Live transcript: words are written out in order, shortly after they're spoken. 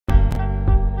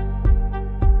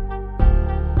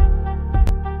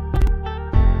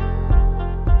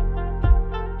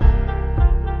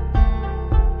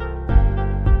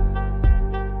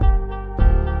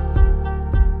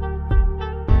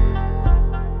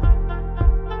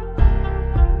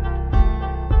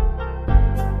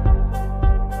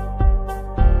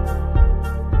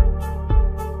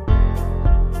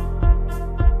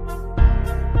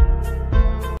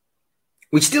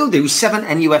We still do 7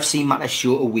 NUFC Matters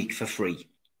show a week for free.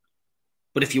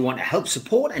 But if you want to help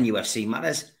support NUFC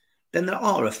Matters, then there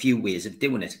are a few ways of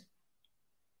doing it.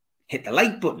 Hit the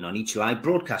like button on each live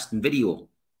broadcast and video.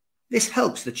 This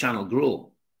helps the channel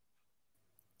grow.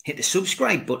 Hit the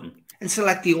subscribe button and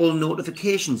select the all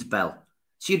notifications bell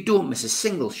so you don't miss a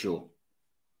single show.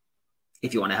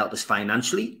 If you want to help us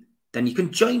financially, then you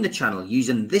can join the channel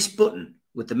using this button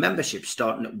with the membership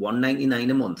starting at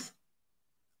 $1.99 a month.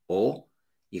 Or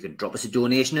you can drop us a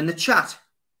donation in the chat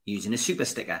using a super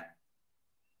sticker.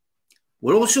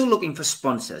 We're also looking for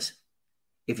sponsors.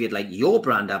 If you'd like your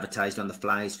brand advertised on the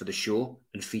flyers for the show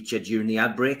and featured during the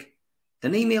ad break,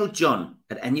 then email John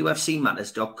at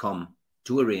nufcmatters.com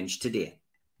to arrange today.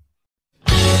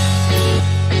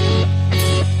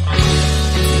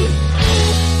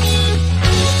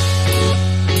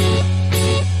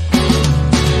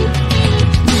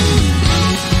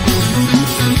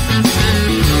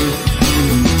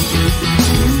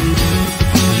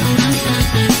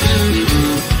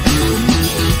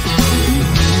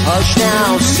 Hush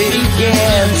now, city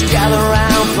kids, gather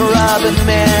round for urban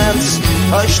myths.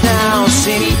 Hush now,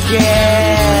 city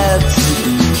kids.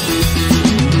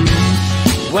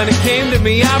 When it came to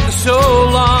me after so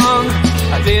long,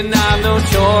 I didn't have no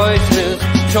choices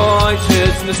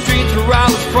in the streets where I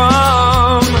was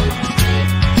from.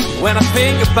 When I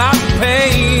think about the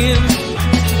pain,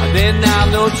 I didn't have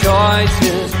no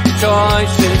choices. I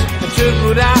took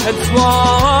what I had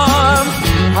sworn.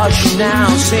 Hush now,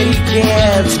 city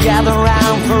kids, gather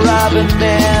round for urban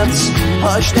myths.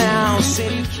 Hush now,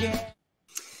 city kids.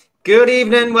 Good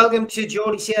evening, welcome to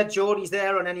Geordies here, Geordies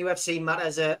there on NUFC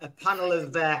Matters. A panel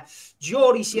of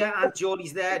Geordies here and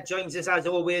Geordies there. Joins us as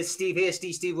always, Steve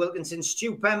Hasty, Steve Wilkinson,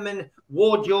 Stu Penman,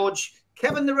 Ward George,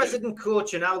 Kevin the resident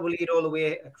coach, and Al Walid all the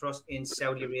way across in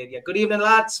Saudi Arabia. Good evening,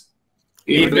 lads.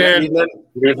 Good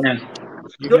evening.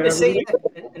 Good to see you.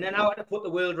 And then I had to put the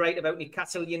world right about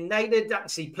Newcastle United. I can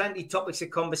see plenty of topics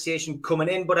of conversation coming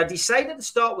in, but I decided to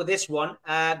start with this one.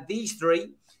 These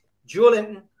three, Joe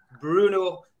Linton,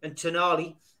 Bruno and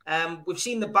Tonali. We've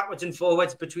seen the backwards and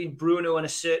forwards between Bruno and a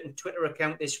certain Twitter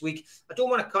account this week. I don't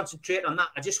want to concentrate on that.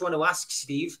 I just want to ask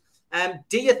Steve,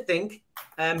 do you think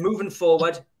moving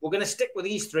forward, we're going to stick with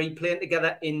these three playing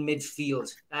together in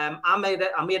midfield? I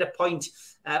made a point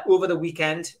over the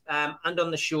weekend and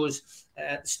on the shows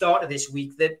at the start of this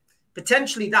week that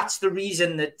potentially that's the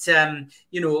reason that,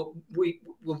 we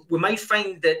might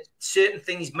find that certain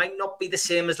things might not be the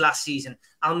same as last season.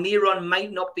 Almiron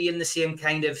might not be in the same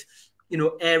kind of,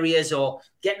 areas or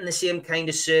getting the same kind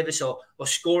of service or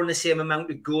scoring the same amount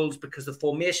of goals because the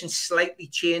formation slightly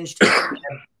changed.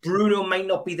 Bruno might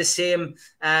not be the same,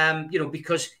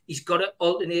 because he's got to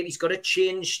alternate. He's got to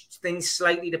change things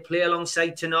slightly to play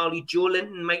alongside Tonali. Joe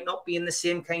Linton might not be in the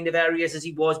same kind of areas as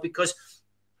he was because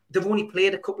they've only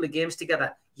played a couple of games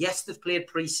together. Yes, they've played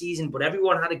pre-season, but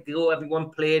everyone had a go. Everyone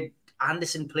played.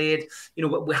 Anderson played.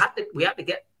 We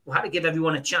had to give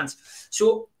everyone a chance.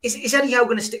 So is Eddie Howe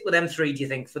going to stick with them three, do you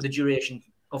think, for the duration?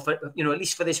 Or for, at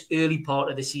least for this early part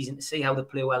of the season to see how they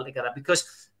play well together?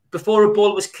 Because before a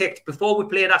ball was kicked, before we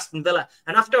played Aston Villa,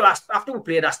 and after we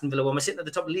played Aston Villa, when we're sitting at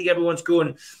the top of the league, everyone's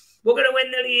going, we're going to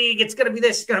win the league. It's going to be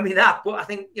this, it's going to be that. But I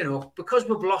think, because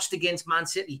we've lost against Man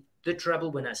City, the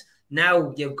treble winners,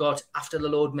 now you've got, after the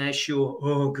Lord Mayor's show,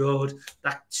 oh, God,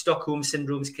 that Stockholm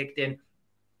Syndrome's kicked in.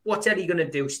 What's Eddie going to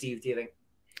do, Steve, do you think?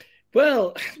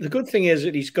 Well, the good thing is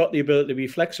that he's got the ability to be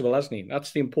flexible, hasn't he?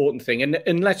 That's the important thing.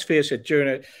 And let's face it,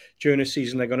 during a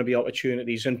season, there are going to be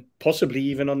opportunities, and possibly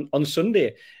even on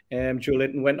Sunday. Joe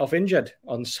Linton went off injured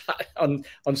on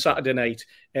Saturday night.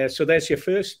 So there's your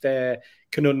first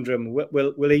conundrum.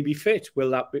 Will he be fit?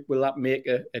 Will that make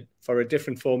for a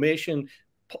different formation?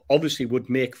 Obviously, would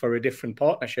make for a different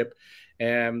partnership.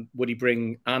 Would he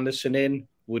bring Anderson in?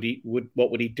 What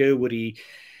would he do? Would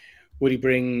he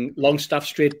bring Longstaff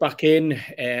straight back in?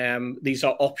 These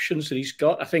are options that he's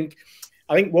got. I think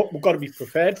what we've got to be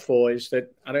prepared for is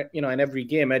that, in every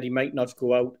game, Eddie might not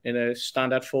go out in a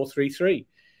standard 4-3-3.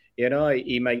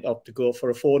 He might opt to go for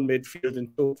a 4 in midfield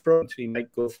and 2 front. He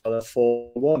might go for a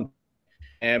 4-1.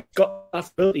 Got that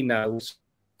ability now.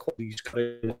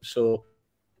 So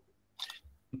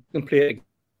he can play.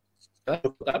 That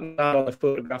on the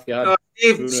photograph you had.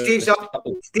 Steve,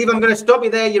 I'm going to stop you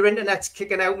there. Your internet's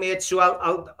kicking out, mate. So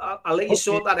I'll let you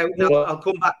sort that out. Now.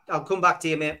 I'll come back to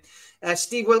you, mate.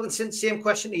 Steve Wilkinson, same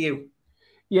question to you.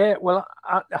 Yeah, well,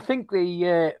 I think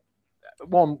the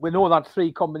one, we know that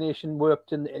 3 combination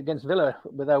worked against Villa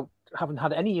without having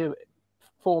had any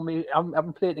for me. I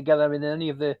haven't played together in any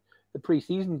of the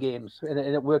pre-season games, and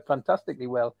it worked fantastically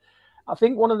well. I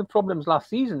think one of the problems last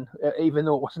season, even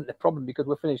though it wasn't a problem because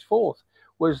we finished 4th,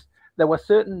 was there were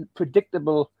certain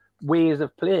predictable ways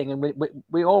of playing, and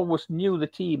we almost knew the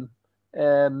team,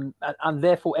 and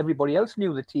therefore everybody else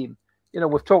knew the team.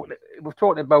 We've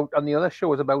talked about on the other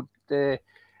shows about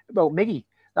Miggy,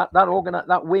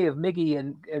 that way of Miggy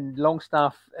and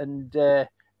Longstaff and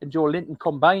Joe Linton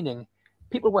combining.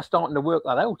 People were starting to work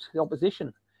that out, the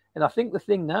opposition. And I think the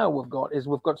thing now we've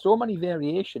got so many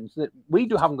variations that we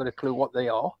haven't got a clue what they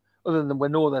are, other than we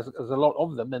know there's a lot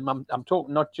of them. And I'm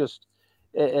talking not just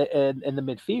in the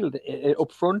midfield,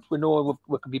 up front. We know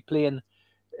we could be playing,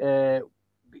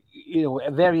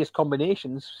 various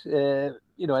combinations. And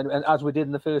as we did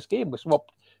in the first game, we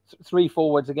swapped 3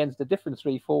 forwards against a different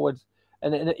 3 forwards,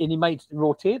 and he might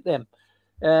rotate them.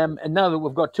 And now that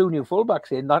we've got 2 new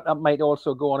fullbacks in, that might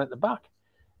also go on at the back.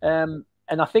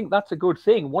 And I think that's a good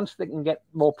thing once they can get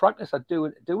more practice at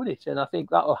doing it. And I think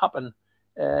that'll happen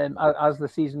as the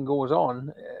season goes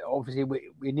on. Obviously,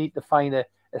 we need to find a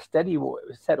steady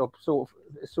setup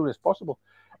as soon as possible.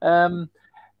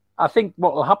 I think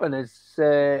what will happen is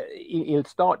he'll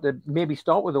start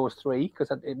with those 3,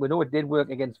 because we know it did work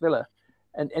against Villa.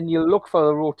 And you'll look for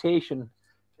the rotation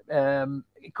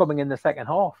coming in the second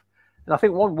half. And I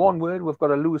think one word we've got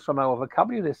to lose from our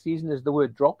vocabulary this season is the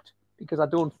word dropped, because I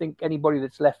don't think anybody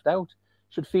that's left out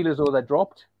should feel as though they're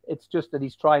dropped. It's just that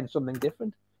he's trying something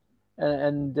different.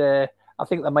 And I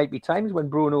think there might be times when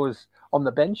Bruno's on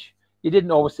the bench. You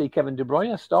didn't always see Kevin De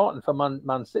Bruyne starting for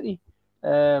Man City,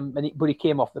 but he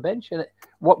came off the bench. And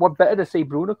what better to see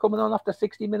Bruno coming on after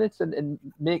 60 minutes and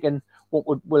making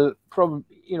what will probably,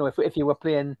 if you were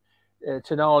playing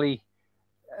Tonali,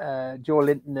 Joe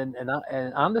Linton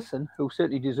and Anderson, who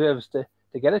certainly deserves to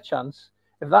get a chance.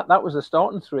 If that was a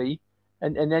starting 3,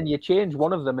 and then you change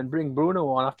one of them and bring Bruno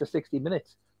on after 60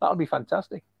 minutes, that'll be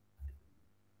fantastic.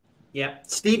 Yeah,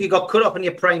 Steve, you got cut up in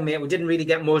your prime, mate. We didn't really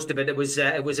get most of it. It was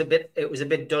a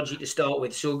bit dodgy to start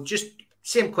with. So just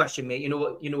same question, mate. You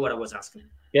know what I was asking.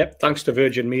 Yep, thanks to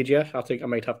Virgin Media. I think I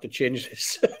might have to change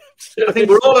this. I think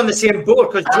we're all on the same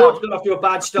boat, because George got off to a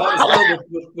bad start as well.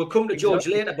 We'll come to George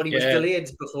later, but he was delayed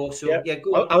before. So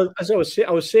go on. As I was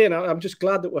saying, I'm just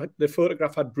glad that the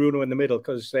photograph had Bruno in the middle,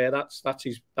 because that's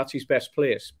his best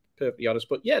place, perfectly honest.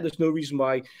 But there's no reason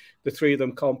why the 3 of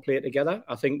them can't play together.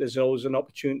 I think there's always an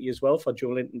opportunity as well for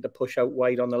Joe Linton to push out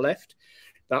wide on the left.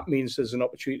 That means there's an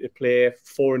opportunity to play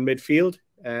 4 in midfield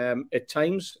at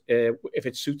times, if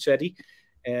it suits Eddie.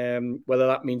 Whether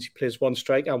that means he plays 1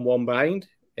 striker and 1 behind.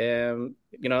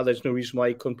 There's no reason why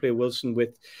he couldn't play Wilson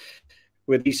with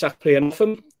Isak playing off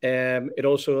him. It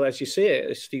also, as you say,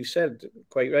 as Steve said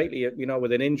quite rightly,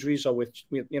 with an injuries or with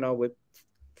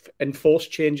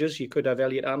enforced changes, you could have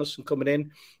Elliot Anderson coming in.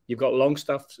 You've got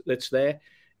Longstaff that's there,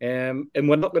 and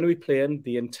we're not going to be playing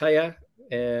the entire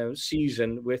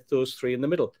season with those 3 in the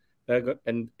middle.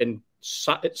 And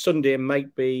Sunday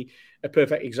might be a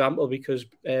perfect example, because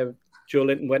Joe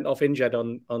Linton went off injured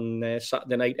on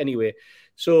Saturday night anyway.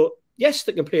 So, yes,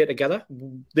 they can play it together.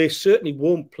 They certainly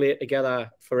won't play it together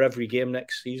for every game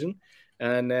next season.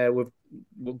 And we've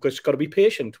just got to be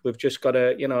patient. We've just got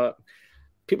to,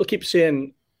 people keep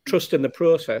saying trust in the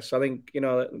process. I think,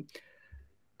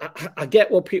 I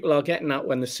get what people are getting at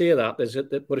when they say that.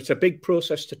 But it's a big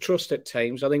process to trust at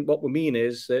times. I think what we mean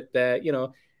is that,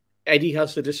 Eddie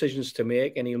has the decisions to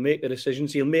make, and he'll make the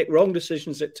decisions. He'll make wrong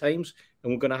decisions at times,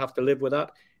 and we're going to have to live with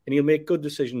that. And he'll make good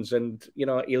decisions, and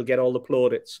he'll get all the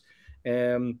plaudits.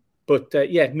 But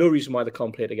no reason why they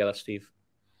can't play together, Steve.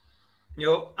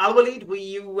 Al-Walid,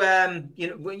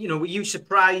 were you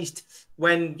surprised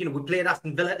when we played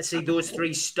Aston Villa to see those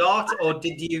 3 start, or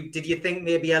did you think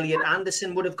maybe Elliot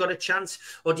Anderson would have got a chance,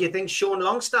 or do you think Sean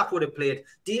Longstaff would have played?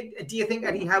 Do you think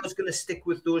Eddie Howe's going to stick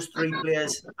with those 3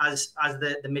 players as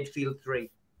the midfield 3?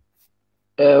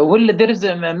 Well, there is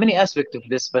many aspects of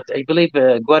this, but I believe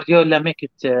Guardiola make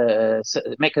a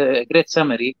great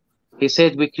summary. He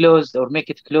said we make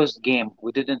it closed game.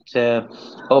 We didn't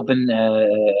open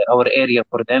our area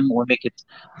for them. We make it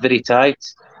very tight,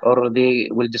 or they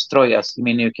will destroy us. I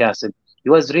mean, Newcastle. He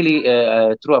was really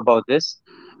true about this.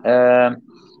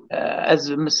 As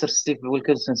Mr. Steve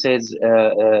Wilkinson says,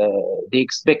 they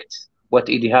expect what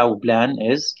Eddie Howe plan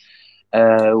is,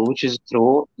 which is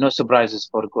true. No surprises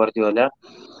for Guardiola.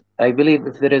 I believe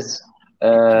if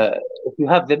you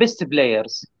have the best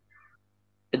players,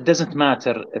 it doesn't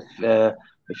matter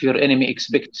if your enemy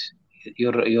expect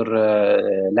your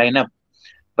lineup,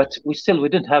 but we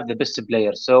don't have the best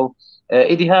players. So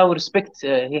Eddie Howe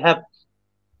he have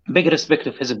big respect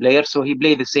of his players, so he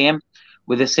play the same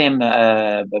with the same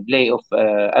play of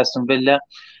Aston Villa.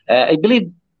 I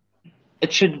believe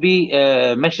it should be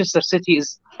Manchester City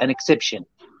is an exception.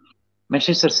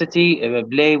 Manchester City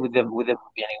play with the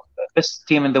best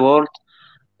team in the world.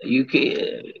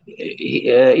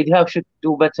 Eddie Howe should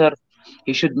do better.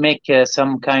 He should make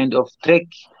some kind of trick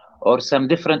or some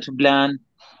different plan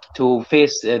to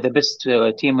face the best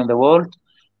team in the world.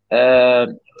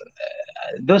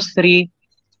 Those three,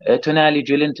 Tonali,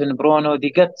 Joelinton, Bruno, they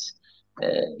got,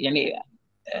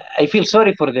 I feel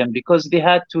sorry for them because they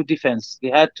had to defense. They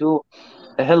had to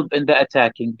help in the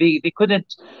attacking. They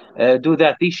couldn't do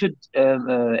that. They should,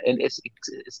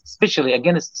 especially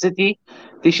against City,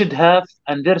 they should have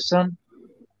Anderson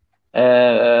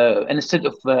instead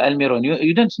of Almiron.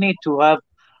 You don't need to have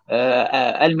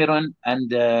Almiron and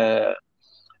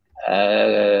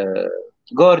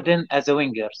Gordon as a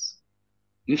wingers.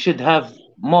 You should have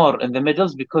more in the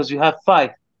middles because you have 5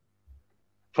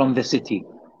 from the City: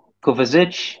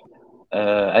 Kovacic,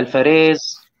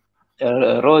 Alvarez,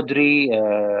 Rodri,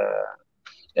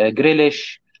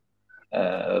 Grealish,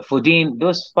 Foden.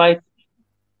 Those 5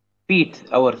 beat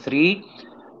our 3.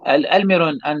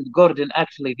 Almiron and Gordon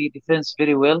actually they defense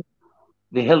very well.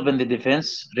 They help in the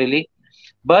defense really,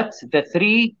 but the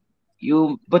 3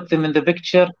 you put them in the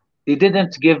picture, they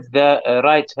didn't give the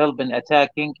right help in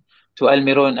attacking to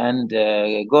Almiron and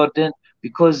Gordon,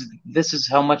 because this is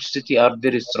how much City are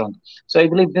very strong. So I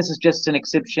believe this is just an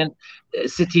exception.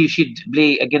 City should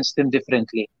play against them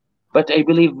differently, but I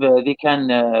believe they can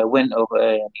win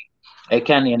over.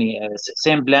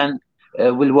 Same plan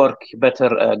will work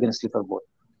better against Liverpool.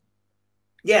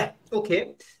 Yeah.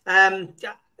 Okay.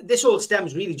 This all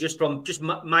stems really just from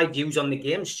my views on the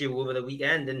game, Stu, over the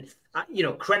weekend, and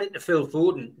credit to Phil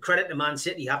Foden, credit to Man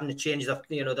City having to change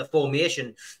the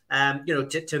formation,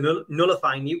 to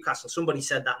nullify Newcastle. Somebody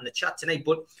said that in the chat tonight,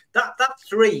 but that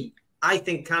 3 I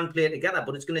think can play together,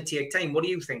 but it's going to take time. What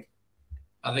do you think?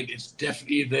 I think it's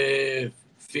definitely the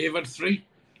favoured 3,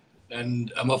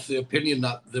 and I'm of the opinion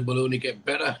that they will only get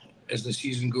better as the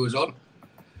season goes on.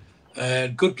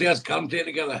 Good players can play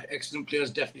together. Excellent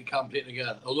players definitely can play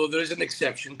together. Although there is an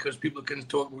exception, because people can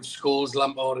talk about Scholes,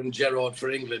 Lampard and Gerrard for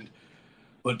England.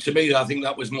 But to me, I think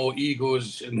that was more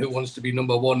egos and who wants to be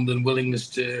number 1 than willingness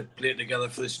to play together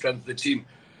for the strength of the team.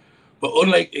 But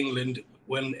unlike England,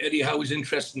 when Eddie Howe is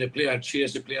interested in a player,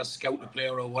 chase a player, scout a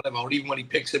player or whatever, or even when he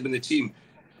picks him in the team,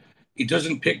 he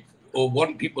doesn't pick or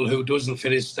want people who doesn't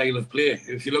fit his style of play.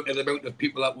 If you look at the amount of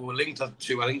people that we were linked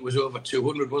to, I think it was over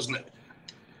 200, wasn't it?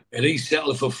 And he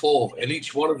settled for 4, and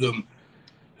each one of them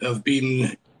have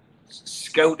been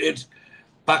scouted,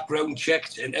 background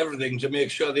checked, and everything to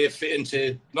make sure they fit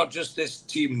into not just this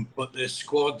team, but the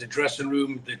squad, the dressing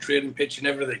room, the training pitch, and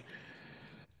everything.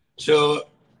 So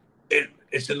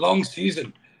it's a long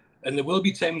season, and there will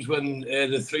be times when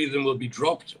the 3 of them will be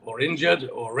dropped or injured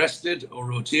or rested or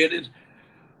rotated.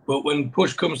 But when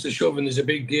push comes to shove and there's a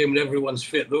big game and everyone's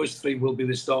fit, those 3 will be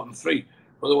the starting 3.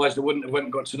 Otherwise, they wouldn't have went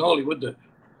and got Tonali, would they?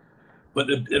 But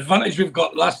the advantage we've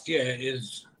got last year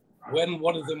is when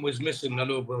one of them was missing. I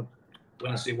know, well,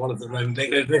 when I say one of them,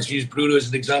 let's use Bruno as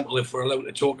an example if we're allowed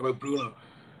to talk about Bruno.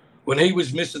 When he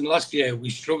was missing last year, we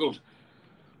struggled.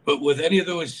 But with any of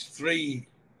those 3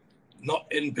 not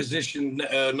in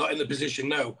the position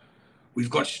now, we've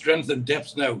got strength and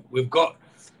depth now. We've got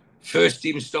first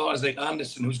team starters like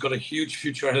Anderson, who's got a huge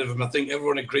future ahead of him. I think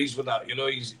everyone agrees with that.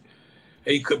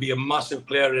 He could be a massive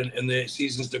player in the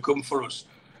seasons to come for us.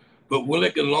 But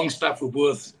Willock and Longstaff were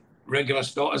both regular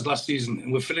starters last season,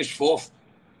 and we finished 4th.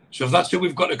 So if that's who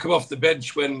we've got to come off the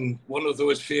bench when one of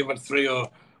those favoured 3 or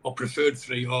preferred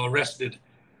 3 are rested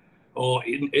or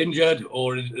injured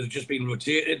or has just been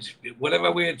rotated,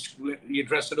 whatever way you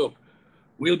dress it up,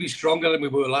 we'll be stronger than we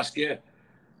were last year.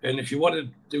 And if you want to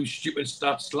do stupid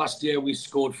stats, last year we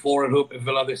scored 4 at home at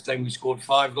Villa. This time we scored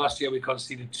 5. Last year we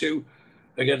conceded 2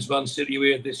 against Man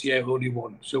City. This year only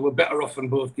 1. So we're better off in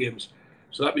both games.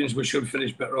 So that means we should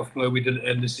finish better off than where we did at the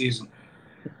end of the season.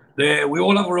 We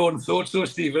all have our own thoughts, though,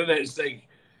 Steve, isn't it? It's like,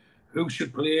 who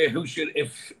should play?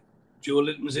 If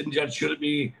Joelinton's injured, should it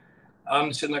be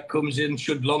Anderson that comes in?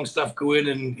 Should Longstaff go in?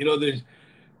 And,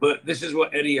 but this is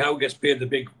what Eddie Howe gets paid the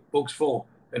big bucks for.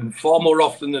 And far more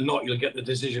often than not, you'll get the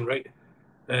decision right.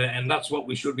 And that's what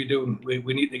we should be doing.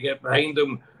 We need to get behind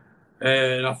them.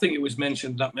 And I think it was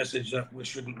mentioned, that message that we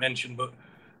shouldn't mention, but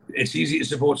it's easy to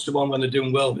support someone when they're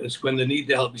doing well. It's when they need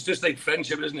the help. It's just like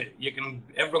friendship, isn't it?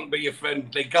 Everyone can be your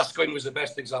friend. Like Gascoigne was the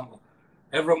best example.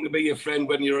 Everyone can be your friend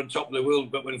when you're on top of the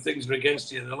world, but when things are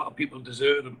against you, a lot of people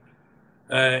desert them.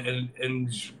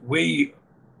 And we,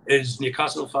 as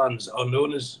Newcastle fans, are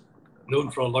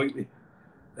known for our loyalty.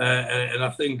 And I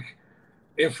think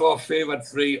if our favoured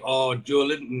 3 are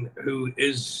Joelinton, who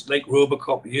is like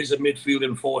Robocop, he is a midfield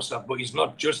enforcer, but he's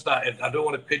not just that. I don't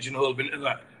want to pigeonhole him into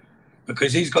that.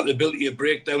 because he's got the ability to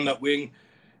break down that wing.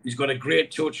 He's got a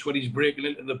great touch when he's breaking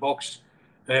into the box.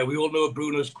 We all know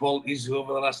Bruno's qualities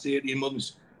over the last 18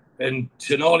 months, and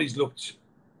Tonali's looked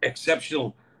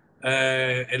exceptional.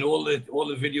 And all the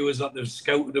videos that they've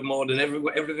scouted him on and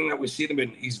everything that we've seen him in,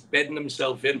 he's bedding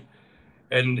himself in,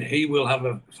 and he will have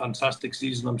a fantastic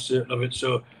season. I'm certain of it.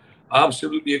 So I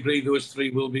absolutely agree. Those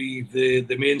three will be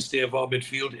the mainstay of our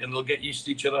midfield, and they'll get used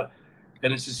to each other.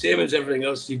 And it's the same as everything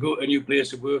else. You go to a new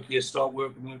place of work, you start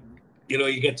working, you know,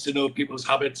 you get to know people's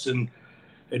habits, and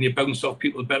you bounce off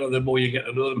people better the more you get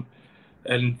to know them.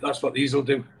 And that's what these will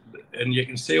do. And you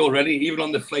can see already, even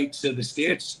on the flight to the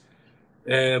States,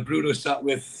 Bruno sat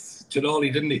with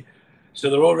Tonali, didn't he?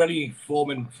 So they're already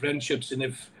forming friendships. And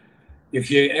if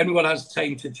anyone has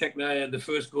time to check the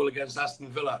first goal against Aston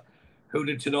Villa, who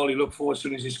did Tonali look for as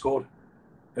soon as he scored?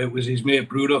 It was his mate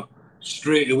Bruno.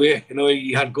 Straight away, you know,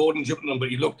 he had Gordon jumping on,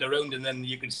 but he looked around, and then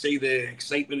you could see the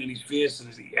excitement in his face, and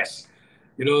he's like, yes,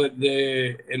 you know,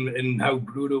 and how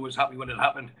Bruno was happy when it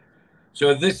happened.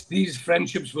 So these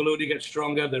friendships will only get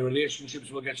stronger. The relationships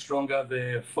will get stronger.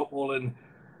 The footballing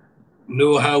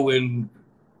know-how and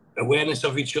awareness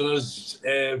of each other's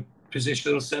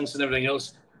positional sense and everything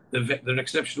else. They're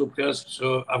exceptional players.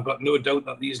 So I've got no doubt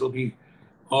that these will be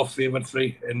our favourite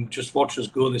three. And just watch us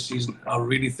go this season. I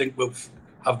really think we'll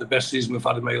have the best season we've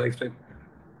had in my lifetime.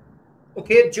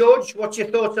 Okay, George, what's your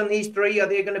thoughts on these three? Are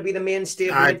they going to be the mainstay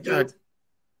of the midfield?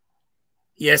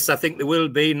 Yes, I think there will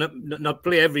be. Not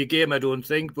play every game, I don't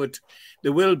think, but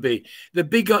there will be. The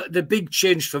big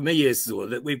change for me is, though,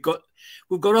 that we've got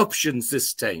options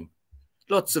this time.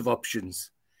 Lots of options.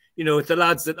 You know, with the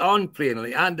lads that aren't playing,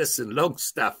 like Anderson,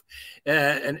 Longstaff,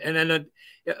 and then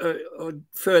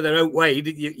further out wide,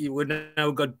 you would now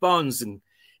got Barnes and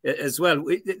as well.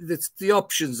 The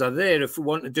options are there if we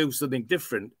want to do something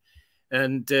different,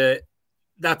 and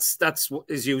that's what,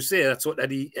 as you say, that's what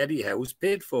Eddie Howe's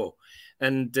paid for.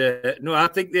 And no, I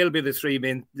think they'll be the three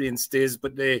mainstays,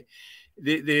 but they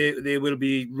will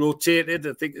be rotated.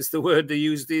 I think it's the word they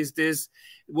use these days.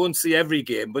 Won't see every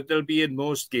game, but they'll be in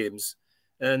most games.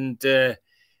 And you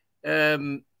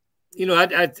know,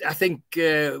 I think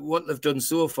what they've done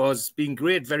so far has been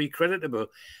great, very creditable.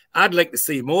 I'd like to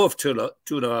see more of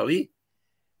Tonali.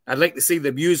 I'd like to see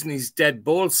them using his dead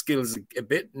ball skills a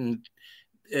bit and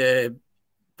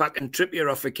backing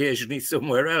Trippier off occasionally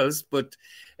somewhere else. But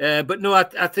no,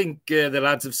 I think the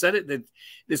lads have said it, that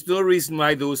there's no reason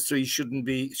why those three shouldn't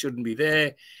be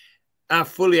there. I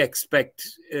fully expect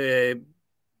in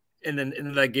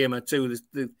another game or two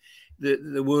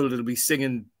the world will be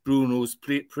singing Bruno's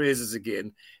praises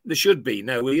again. There should be.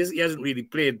 Now, he hasn't really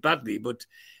played badly, but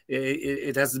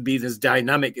it hasn't been as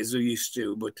dynamic as we used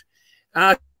to. But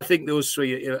I think those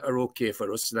three are okay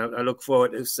for us, and I look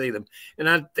forward to see them. And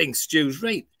I think Stu's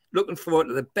right. Looking forward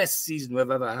to the best season we've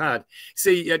ever had.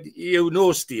 See, you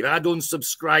know, Steve, I don't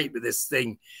subscribe to this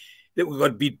thing that we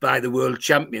got beat by the world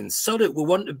champions. Sorry, we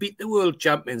want to beat the world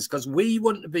champions because we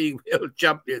want to be world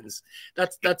champions.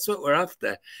 That's what we're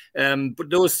after. But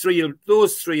those three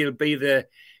will be the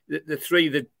three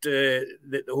that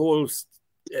the whole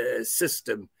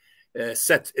system is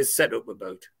set up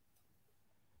about.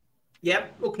 Yeah.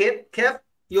 Okay, Kev,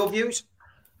 your views?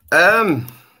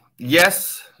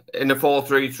 Yes. In the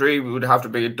 4-3-3, we would have to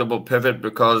be a double pivot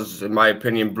because, in my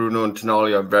opinion, Bruno and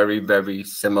Tonali are very, very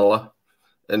similar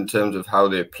in terms of how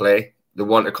they play. They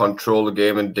want to control the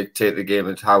game and dictate the game.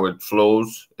 It's how it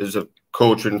flows. Is a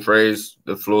coaching phrase,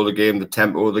 the flow of the game, the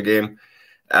tempo of the game.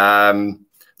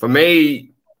 For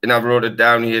me, and I've wrote it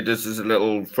down here, this is a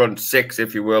little front six,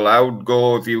 if you will. I would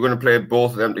go, if you're going to play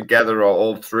both of them together or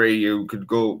all three, you could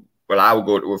go, well, I would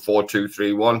go to a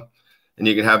 4-2-3-1, and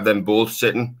you can have them both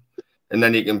sitting. And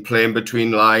then you can play in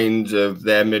between lines of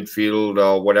their midfield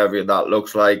or whatever that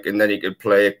looks like. And then you could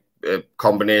play a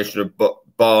combination of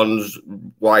Barnes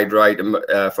wide right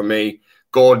for me,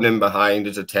 Gordon in behind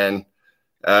as a 10,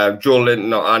 Joe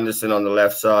Linton or Anderson on the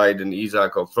left side, and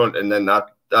Isaac up front. And then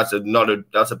that's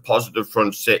a positive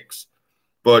front six.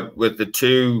 But with the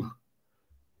two,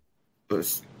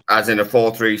 as in a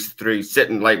 4-3-3,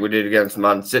 sitting like we did against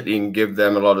Man City, and give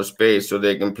them a lot of space so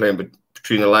they can play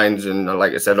between the lines. And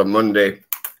like I said on Monday,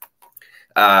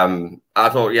 I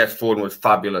thought, yes, Foden was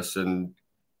fabulous and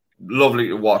lovely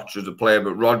to watch as a player,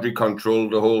 but Rodri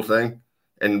controlled the whole thing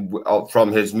and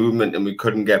from his movement, and we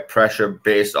couldn't get pressure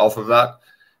based off of that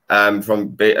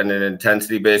from an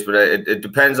intensity base. But it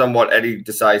depends on what Eddie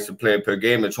decides to play per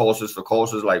game. It's horses for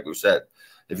courses, like we said.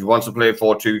 If he wants to play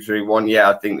 4-2-3-1, yeah,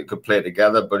 I think they could play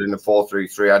together. But in a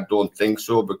 4-3-3, I don't think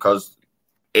so, because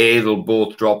they'll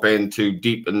both drop in too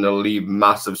deep and they'll leave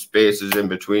massive spaces in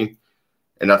between.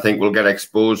 And I think we'll get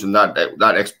exposed, and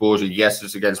that exposure, yes,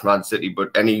 it's against Man City,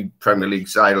 but any Premier League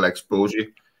side will expose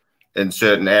you in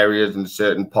certain areas and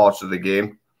certain parts of the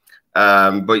game.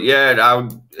 But yeah,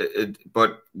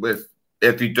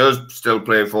 if he does still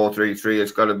play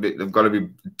 4-3-3, they've got to be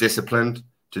disciplined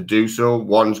to do so.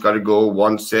 One's got to go,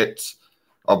 one sits,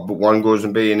 or one goes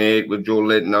and be an 8 with Joe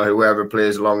Linton or whoever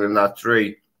plays along in that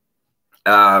 3.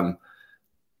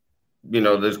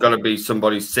 There's got to be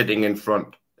somebody sitting in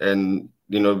front, and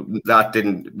that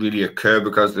didn't really occur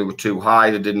because they were too high.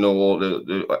 They didn't know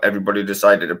everybody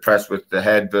decided to press with the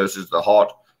head versus the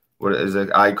heart. What is it?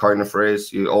 I coin a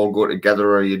phrase. You all go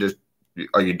together, or you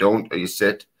don't, or you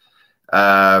sit.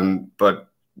 But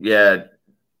yeah,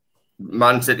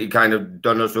 Man City kind of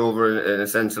done us over in a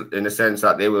sense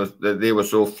that they were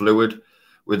so fluid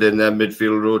within their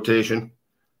midfield rotation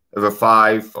of a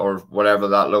 5 or whatever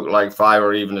that looked like, 5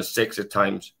 or even a 6 at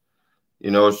times.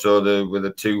 So with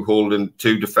the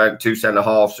two centre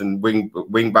halves and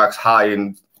wing backs high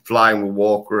and flying with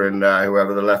Walker and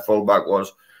whoever the left full back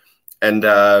was, and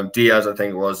Diaz, I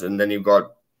think it was, and then you've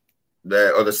got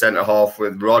the other centre half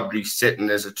with Rodri sitting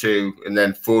as a 2, and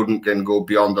then Foden can go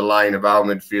beyond the line of our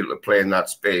midfield to play in that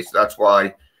space. That's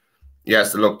why,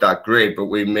 yes, they look that great, but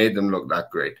we made them look that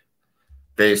great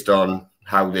based on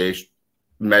how they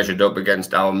measured up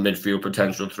against our midfield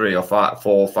potential 3 or 4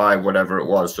 or 5, whatever it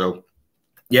was. So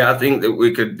yeah, I think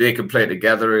that they could play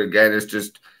together. Again, it's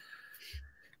just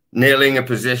nailing a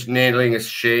position, nailing a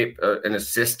shape and a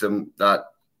system that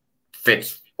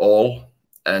fits all.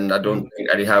 And I don't think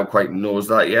Eddie Howe quite knows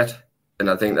that yet. And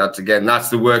I think that's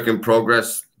the work in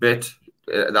progress bit.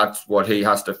 That's what he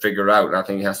has to figure out. And I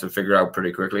think he has to figure out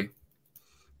pretty quickly.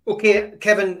 Okay,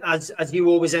 Kevin, as you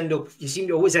always you seem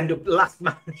to always end up last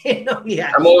man in on the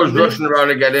end. I'm always rushing around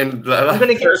to get in. I'm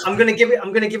gonna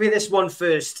give you this one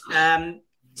first.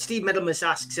 Steve Middlemas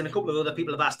asks, and a couple of other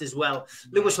people have asked as well.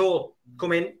 Lewis Hall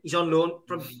come in. He's on loan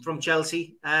from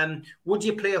Chelsea. Would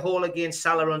you play Hall against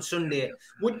Salah on Sunday?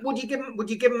 Would you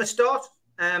give him a start?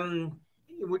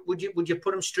 Would you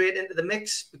put him straight into the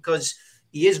mix because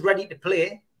he is ready to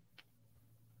play?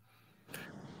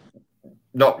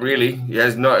 Not really. He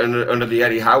is not under the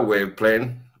Eddie Howe way of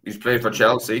playing. He's played for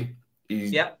Chelsea.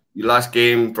 Your last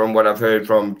game, from what I've heard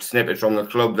from snippets from the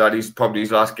club, that his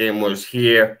last game was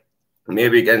here.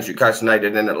 Maybe against Newcastle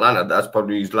United in Atlanta. That's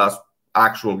probably his last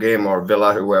actual game, or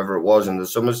Villa, whoever it was in the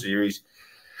summer series.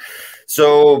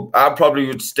 So I probably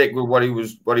would stick with what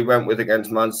he went with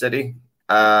against Man City.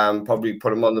 Probably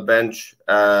put him on the bench.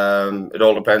 It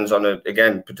all depends on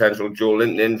potential Joe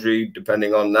Linton injury.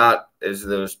 Depending on that, is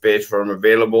there space for him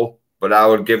available? But I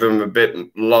would give him a bit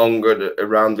longer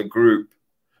around the group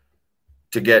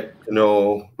to get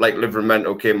like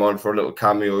Livramento came on for a little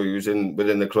cameo. He was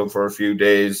within the club for a few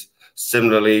days.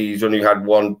 Similarly, he's only had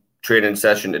one training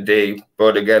session today.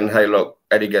 But again, hey, look,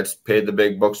 Eddie gets paid the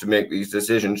big bucks to make these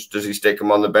decisions. Does he stick him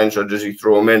on the bench or does he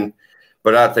throw him in?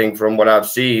 But I think from what I've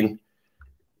seen,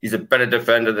 he's a better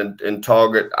defender than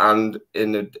Target and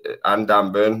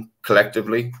Dan Burn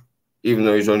collectively, even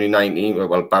though he's only 19.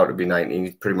 Well, about to be 19.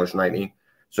 He's pretty much 19.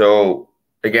 So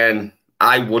again,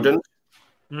 I wouldn't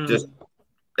just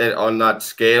on that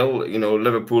scale.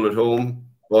 Liverpool at home,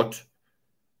 but.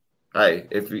 Hey,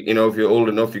 if you're old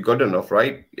enough, you're good enough,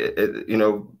 right?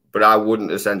 But I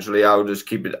wouldn't essentially. I would just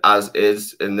keep it as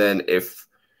is, and then if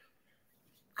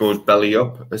it goes belly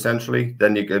up, essentially,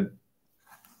 then you could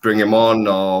bring him on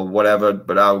or whatever.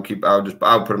 But I would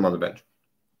put him on the bench.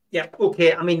 Yeah.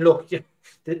 Okay. I mean, look,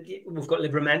 we've got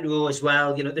Livramento as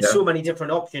well. There's so many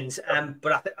different options.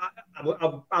 But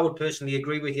I would personally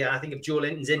agree with you. I think if Joe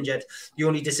Linton's injured, the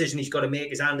only decision he's got to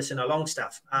make is Anderson or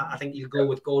Longstaff. I think he'll go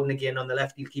with Gordon again on the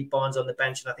left. He'll keep Barnes on the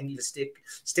bench, and I think he'll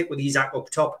stick with Isak up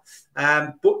top.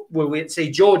 But we'll wait and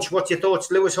see. George, what's your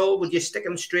thoughts? Lewis Hall, would you stick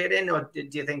him straight in, or do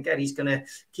you think Eddie's going to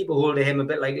keep a hold of him a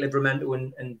bit like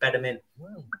Livramento and bed him in?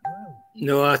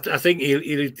 No, I think he'll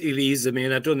ease him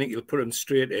in. I don't think he'll put him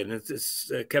straight in.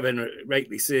 As Kevin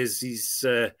rightly says, he's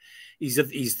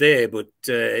there, but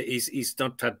he's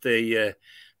not had the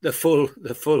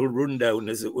full rundown,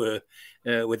 as it were,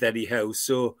 with Eddie Howe.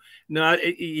 So no,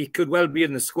 he could well be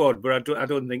in the squad, but I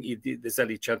don't think there's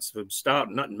any chance of him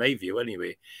starting. Not in my view,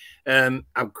 anyway. I'm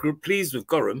pleased with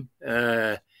Gorham.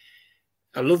 I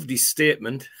loved his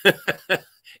statement.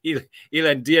 He'll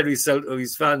endear himself to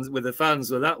his fans with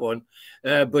that one.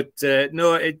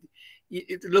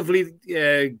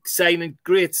 Lovely signing,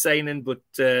 great signing, but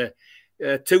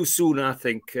too soon, I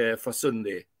think, for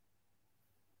Sunday.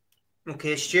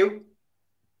 Okay, Stu?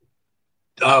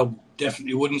 I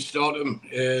definitely wouldn't start him.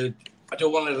 I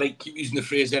don't want to keep using the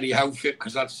phrase Eddie Howe fit,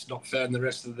 because that's not fair in the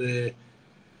rest of the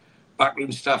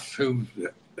backroom staff who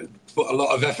put a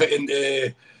lot of effort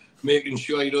into making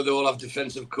sure, you know, they all have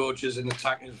defensive coaches and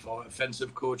attacking for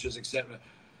offensive coaches, etc.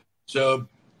 So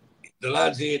the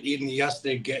lad's 18, he has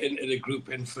to get into the group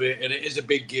in for it, and it is a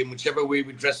big game. Whichever way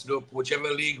we dress it up, whichever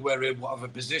league we're in, whatever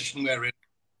position we're in,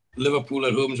 Liverpool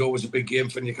at home is always a big game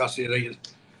for Newcastle United.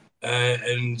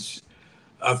 And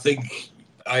I think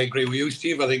I agree with you,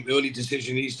 Steve. I think the only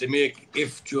decision he needs to make,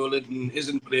 if Joe Linton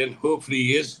isn't playing, hopefully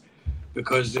he is,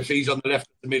 because if he's on the left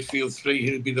of the midfield three,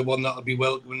 he'll be the one that'll be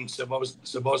welcoming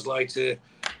Szoboszlai to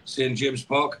St James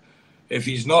Park. If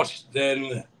he's not,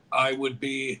 then I would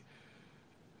be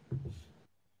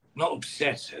not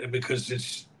upset,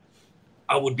 because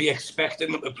I would be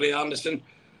expecting them to play Anderson.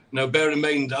 Now, bear in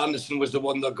mind, Anderson was the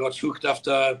one that got hooked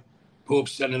after Pope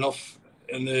sending off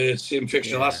in the same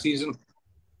fixture last season.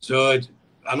 So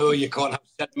I know you can't have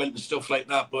sentiment and stuff like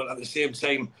that, but at the same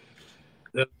time,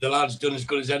 the lad's done as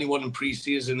good as anyone in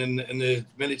pre-season, and the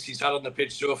minutes he's had on the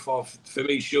pitch so far, for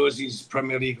me, shows he's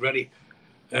Premier League ready,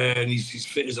 and he's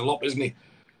fit as a lot, isn't he?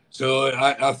 So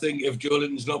I think if Joe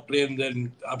Linton's not playing,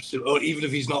 then absolutely, or even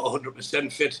if he's not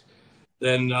 100% fit,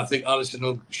 then I think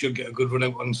Alisson should get a good run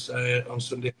out on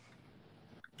Sunday.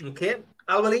 Okay.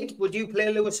 Al-Walid, would you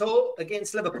play Lewis Hall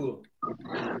against Liverpool?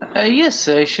 Yes,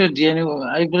 I should.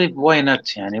 I believe, why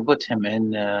not? Put him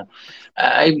in.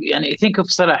 I think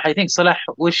of Salah. I think Salah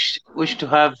wish to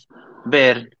have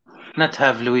Bear, not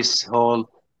have Lewis Hall,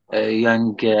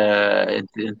 young,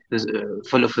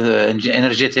 full of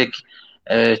energetic.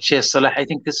 Chase Salah. I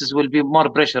think will be more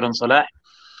pressure on Salah.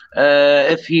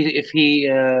 If he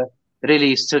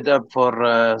really stood up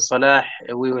for Salah,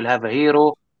 we will have a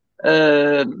hero.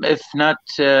 If not,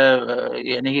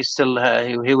 he still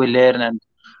he will learn, and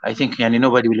I think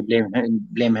nobody will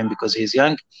blame him because he's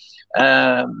young.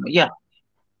 Yeah.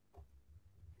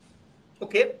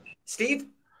 Okay, Steve.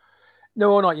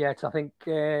 No, not yet. I think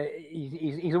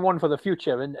he's a one for the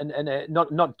future, and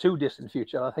not too distant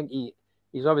future. I think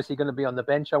he's obviously going to be on the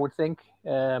bench, I would think,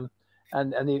 and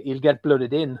he'll get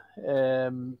blooded in,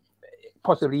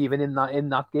 possibly even in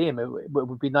that game. It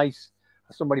would be nice.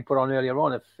 Somebody put on earlier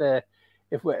on,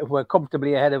 if we're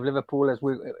comfortably ahead of Liverpool as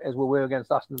we were against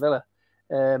Aston Villa,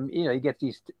 he gets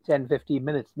these 10-15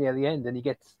 minutes near the end, and he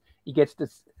gets to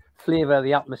flavour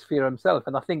the atmosphere himself,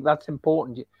 and I think that's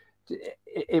important.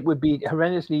 It would be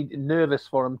horrendously nervous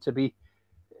for him to be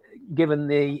given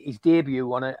his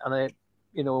debut on a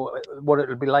what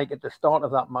it'll be like at the start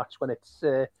of that match when it's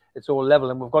all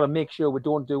level, and we've got to make sure we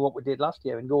don't do what we did last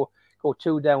year and go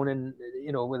 2 down in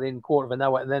within quarter of an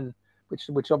hour, and then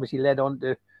which obviously led on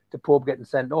to Pope getting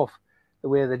sent off, the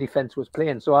way the defence was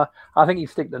playing. So I think he'll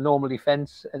stick to normal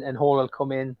defence, and Hall will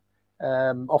come in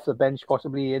off the bench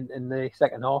possibly in the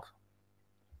second half.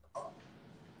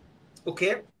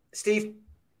 Okay, Steve.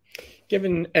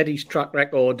 Given Eddie's track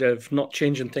record of not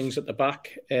changing things at the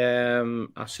back,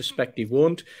 I suspect he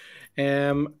won't.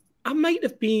 I might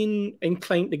have been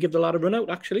inclined to give the lad a run out,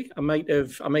 actually. I might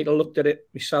have looked at it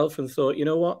myself and thought, you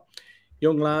know what?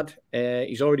 Young lad,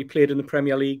 he's already played in the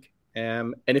Premier League.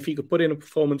 And if he could put in a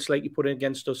performance like he put in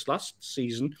against us last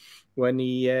season when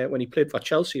he played for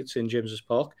Chelsea at St James's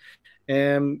Park,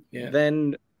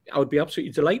 then I would be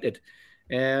absolutely delighted.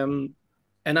 And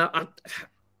I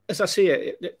as I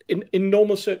say, in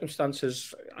normal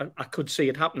circumstances, I could see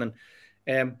it happening.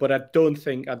 But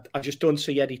I just don't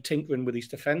see Eddie tinkering with his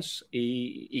defence.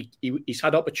 He's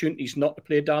had opportunities not to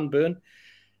play Dan Burn,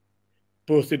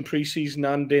 both in pre-season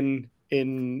and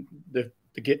in the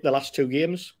last 2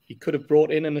 games. He could have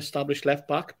brought in an established left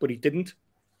back, but he didn't.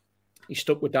 He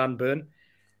stuck with Dan Burn.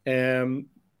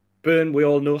 Burn, we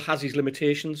all know, has his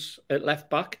limitations at left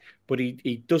back, but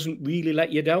he doesn't really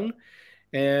let you down.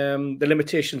 The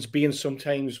limitations being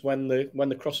sometimes when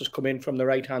the crosses come in from the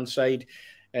right-hand side,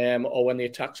 or when the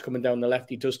attack's coming down the left,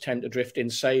 he does tend to drift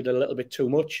inside a little bit too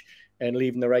much and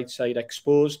leaving the right side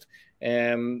exposed.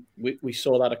 We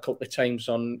saw that a couple of times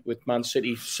with Man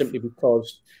City, simply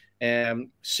because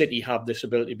City have this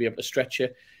ability to be able to stretch you.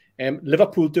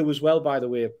 Liverpool do as well, by the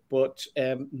way, but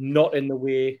not in the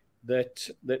way that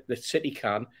City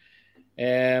can.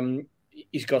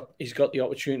 He's got the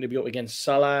opportunity to be up against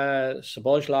Salah,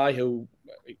 Szoboszlai, who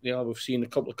we've seen a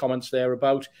couple of comments there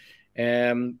about.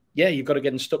 You've got to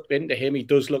get him stuck into him. He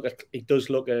does look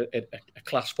a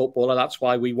class footballer. That's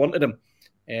why we wanted him,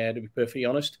 to be perfectly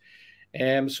honest.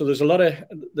 So there's a lot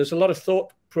of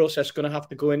thought process going to have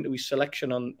to go into his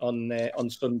selection on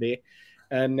Sunday,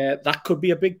 and that could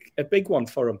be a big one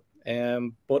for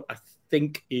him. But I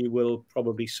think he will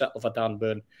probably settle for Dan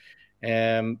Burn,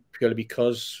 purely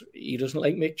because he doesn't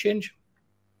like make change.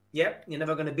 Yeah, you're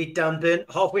never going to beat Dan Burn.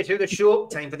 Halfway through the show,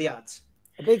 time for the ads.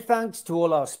 A big thanks to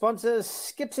all our sponsors,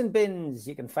 Skips and Bins.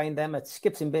 You can find them at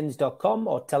skipsandbins.com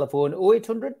or telephone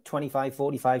 0800 25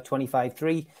 45 25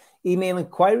 3. Email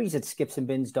inquiries at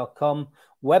skipsandbins.com.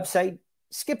 Website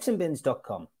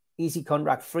skipsandbins.com. Easy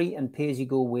contract free and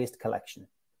pay-as-you-go waste collection.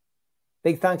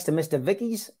 Big thanks to Mr.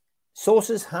 Vicky's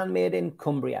Sauces Handmade in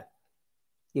Cumbria.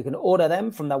 You can order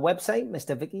them from their website,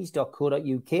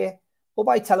 mrvickys.co.uk, or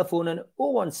by telephoning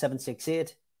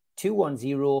 01768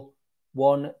 210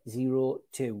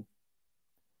 102.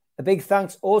 A big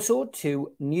thanks also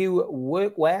to New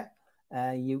Workwear.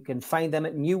 You can find them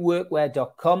at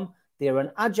newworkwear.com. They are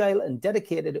an agile and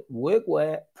dedicated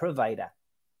workwear provider.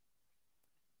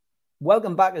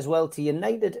 Welcome back as well to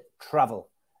United Travel.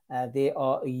 They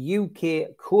are a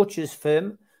UK coaches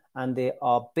firm and they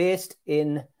are based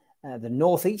in the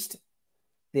Northeast.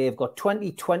 They've got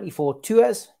 2024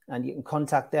 tours and you can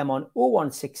contact them on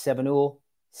 01670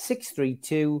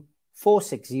 632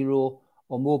 460 or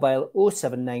mobile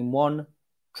 0791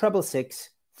 666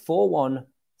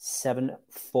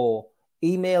 4174.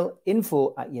 Email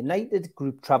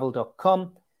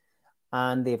info@unitedgrouptravel.com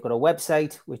and they've got a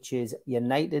website which is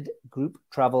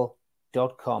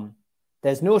unitedgrouptravel.com.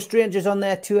 There's no strangers on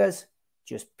their tours,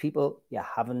 just people you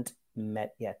haven't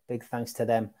met yet. Big thanks to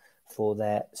them for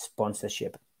their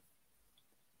sponsorship.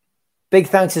 Big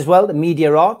thanks as well to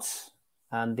Media Arts,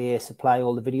 and they supply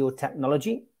all the video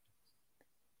technology.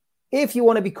 If you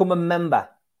want to become a member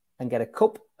and get a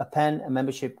cup, a pen, a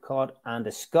membership card, and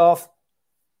a scarf,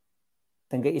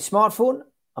 then get your smartphone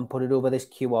and put it over this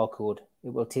QR code.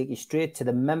 It will take you straight to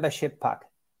the membership pack.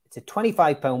 It's a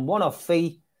 £25 one-off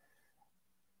fee.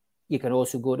 You can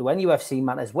also go to NUFC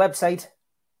Matters website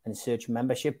and search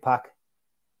membership pack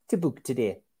to book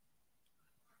today.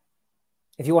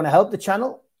 If you want to help the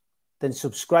channel, then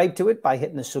subscribe to it by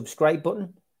hitting the subscribe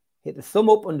button. Hit the thumb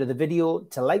up under the video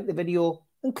to like the video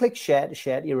and click share to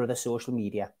share to your other social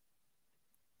media.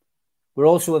 We're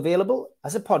also available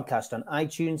as a podcast on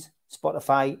iTunes,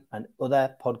 Spotify, and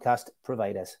other podcast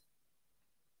providers.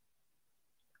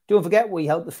 Don't forget, we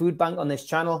help the food bank on this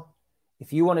channel.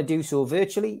 If you want to do so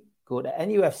virtually, go to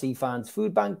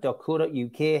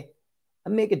nufcfansfoodbank.co.uk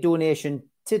and make a donation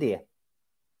today.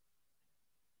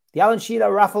 The Alan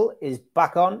Shearer raffle is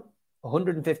back on.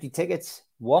 150 tickets,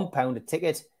 £1 a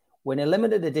ticket. Win a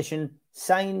limited edition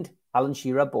signed Alan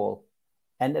Shearer ball.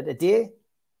 Enter today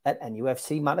at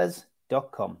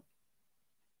nufcmatters.com.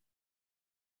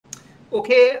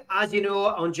 Okay, as you know,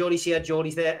 on Geordies here,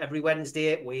 Geordies there, every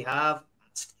Wednesday we have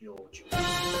Ask George.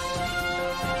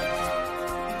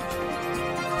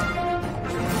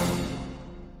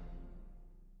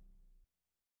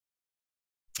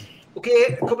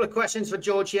 Okay, a couple of questions for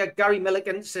George here. Gary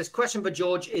Milliken says, question for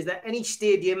George, is there any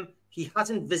stadium he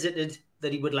hasn't visited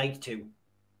that he would like to?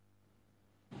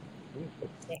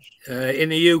 In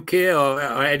the UK or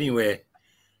anywhere?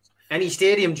 Any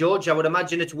stadium, George. I would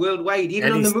imagine it's worldwide,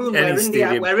 even on the moon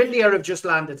where India have just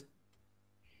landed.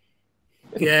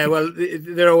 Yeah, well,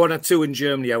 there are one or two in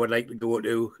Germany I would like to go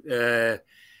to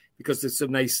because there's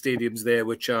some nice stadiums there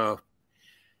which are,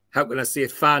 how can I say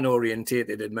it,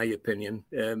 fan-orientated, in my opinion,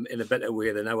 in a better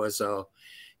way than ours are.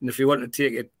 And if you want to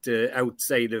take it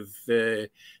outside of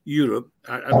Europe,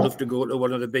 I'd love to go to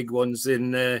one of the big ones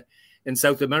in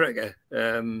South America,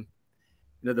 the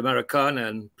Maracana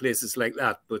and places like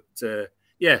that. But,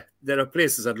 yeah, there are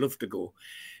places I'd love to go.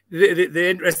 The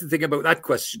interesting thing about that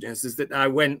question is that I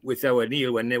went with our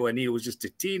Neil when Neil was just a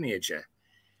teenager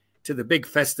to the big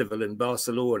festival in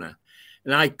Barcelona.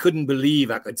 And I couldn't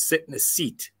believe I could sit in a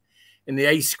seat and the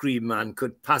ice cream man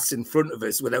could pass in front of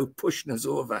us without pushing us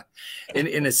over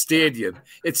in a stadium.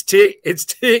 It's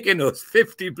taken us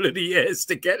 50 bloody years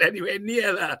to get anywhere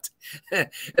near that.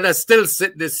 And I still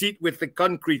sit in the seat with the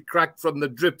concrete cracked from the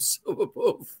drips up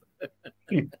above.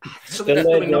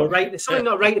 Something not right. There's something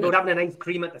not right about having an ice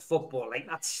cream at the football. Like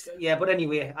that's but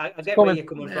anyway, I get where you're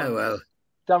coming from. Well,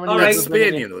 all right,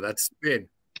 Spain, that's Spain.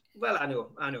 Well, I know.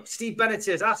 Steve Bennett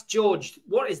says, ask George,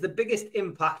 what is the biggest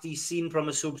impact he's seen from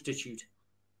a substitute?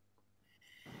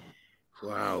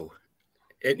 Wow.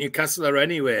 At Newcastle or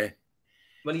anywhere?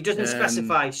 Well, he doesn't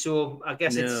specify, so I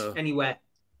guess it's anywhere.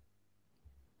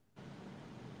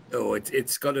 Oh,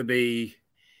 it's got to be...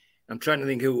 I'm trying to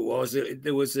think who it was.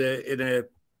 There was in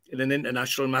an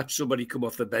international match, somebody come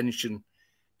off the bench, and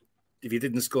if he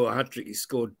didn't score a hat-trick, he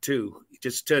scored two. He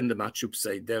just turned the match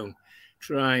upside down.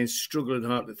 Struggling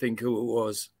hard to think who it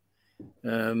was.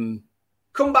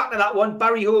 Come back to that one.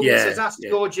 Barry Hogan says, ask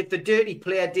George, if the dirty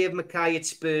player Dave Mackay at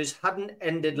Spurs hadn't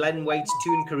ended Len White's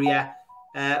Toon career,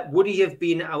 would he have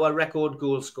been our record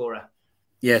goal scorer?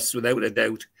 Yes, without a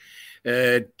doubt.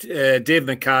 Dave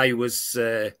Mackay was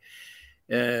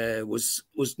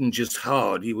wasn't just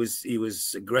hard. He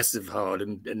was aggressive hard,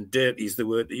 and dirty is the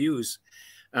word to use.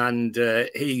 And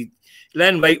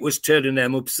Len White was turning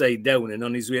them upside down and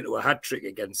on his way to a hat trick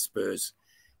against Spurs.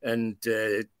 And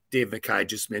Dave Mackay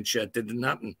just made sure it didn't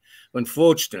happen.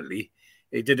 Unfortunately,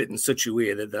 he did it in such a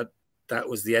way that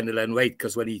was the end of Len White,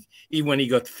 because when he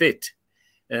got fit,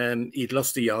 he'd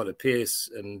lost a yard of pace,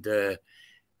 and it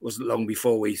wasn't long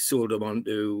before we sold him on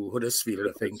to Huddersfield,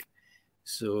 I think.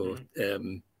 So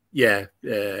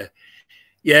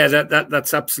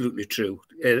that's absolutely true,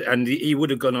 and he would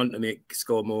have gone on to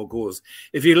score more goals.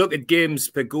 If you look at games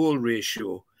per goal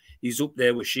ratio, he's up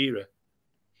there with Shearer.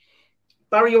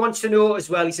 Barry wants to know as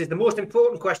well. He says the most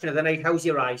important question of the night: how's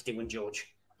your eyes doing, George?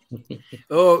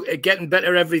 Oh, getting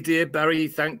better every day, Barry.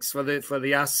 Thanks for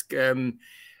the ask.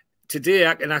 Today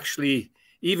I can actually,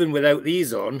 even without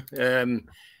these on.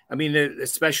 I mean, a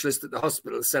specialist at the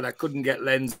hospital said I couldn't get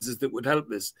lenses that would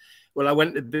help us. Well, I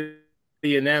went to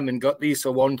B&M and got these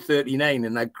for $139,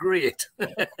 and they're great.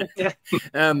 But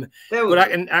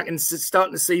I can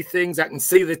start to see things. I can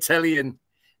see the telly, and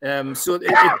so it's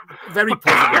very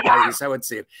positive, I would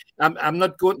say. I'm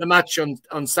not going to match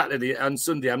on Saturday and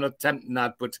Sunday. I'm not tempting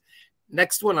that, but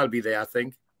next one I'll be there, I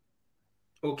think.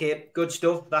 Okay, good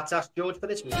stuff. That's Ask George for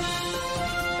this week.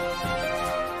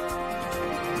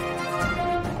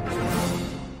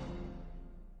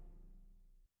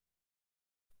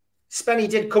 Spenny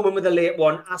did come in with a late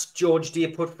one. Ask George, do you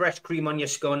put fresh cream on your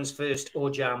scones first or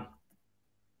jam?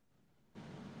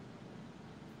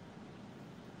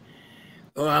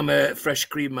 Oh, I'm a fresh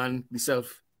cream man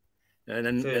myself, and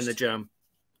then the jam.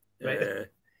 Right.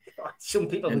 Some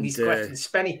people with these questions.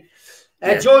 Spenny.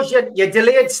 Yeah. George, you're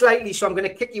delayed slightly, so I'm going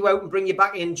to kick you out and bring you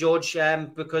back in, George,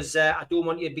 because I don't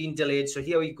want you being delayed. So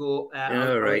here we go.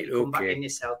 All right, come okay. back in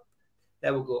yourself.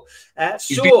 There we go.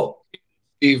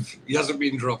 Steve, he hasn't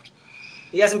been dropped.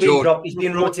 He hasn't been dropped. He's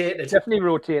been rotated. Definitely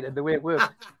rotated the way it works.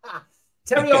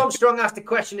 Terry Armstrong asked a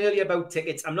question earlier about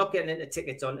tickets. I'm not getting into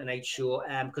tickets on tonight's show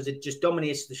because it just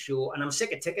dominates the show. And I'm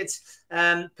sick of tickets.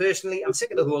 Personally, I'm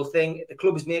sick of the whole thing. The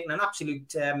club is making an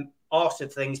absolute arse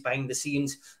of things behind the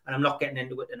scenes, and I'm not getting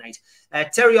into it tonight.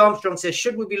 Terry Armstrong says,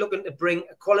 should we be looking to bring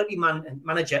a quality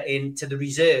manager in to the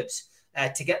reserves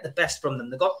to get the best from them?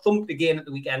 They got thumped again at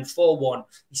the weekend, 4-1.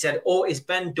 He said, is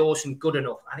Ben Dawson good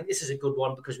enough? I think this is a good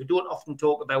one because we don't often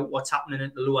talk about what's happening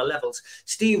at the lower levels.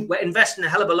 Steve, we're investing a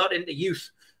hell of a lot into youth.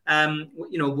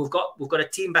 We've got a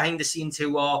team behind the scenes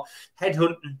who are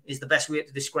headhunting, is the best way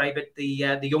to describe it,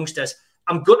 the youngsters.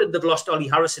 I'm gutted they've lost Ollie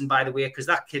Harrison, by the way, because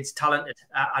that kid's talented.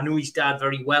 I know his dad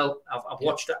very well. I've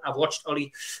watched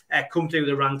Ollie come through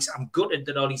the ranks. I'm gutted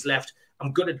that Ollie's left.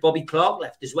 I'm gutted Bobby Clark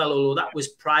left as well, although that was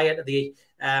prior to the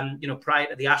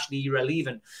Ashley era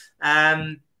leaving.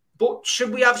 But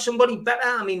should we have somebody better?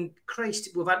 I mean, Christ,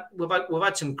 we've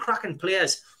had some cracking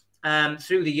players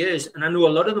through the years, and I know a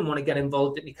lot of them want to get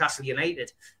involved at Newcastle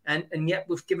United, and yet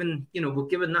we've given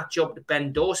that job to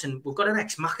Ben Dawson. We've got an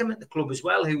ex-Mackham at the club as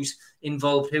well who's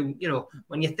involved. Who,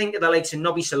 when you think of the likes of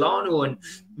Nobby Solano and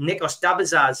Nikos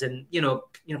Dabazaz and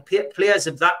players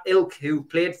of that ilk who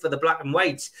played for the Black and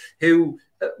Whites, who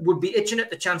would be itching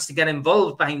at the chance to get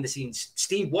involved behind the scenes.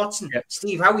 Steve Watson,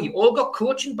 Steve Howie, all got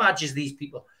coaching badges. These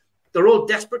people, they're all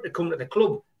desperate to come to the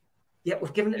club. Yet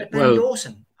we've given it to Ben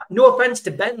Dawson. No offense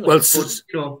to Ben.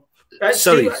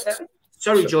 Sorry,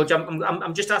 George.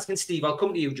 I'm just asking Steve. I'll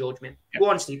come to you, George, mate. Go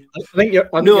on, Steve. I think you're.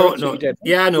 No.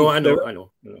 Yeah, I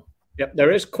know. Yeah,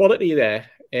 there is quality there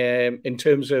in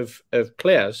terms of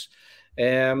players,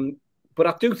 but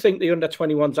I do think the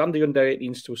under-21s and the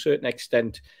under-18s to a certain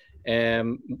extent,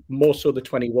 more so the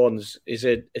 21s, is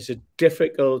a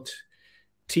difficult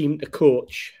team to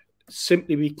coach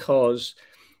simply because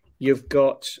you've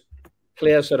got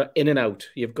players that are in and out.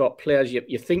 You've got players,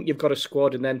 you think you've got a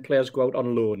squad and then players go out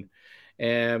on loan.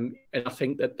 And I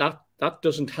think that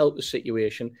doesn't help the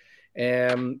situation.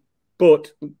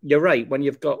 But you're right, when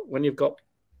you've got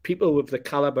people with the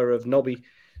caliber of Nobby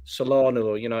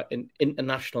Solano, an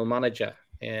international manager,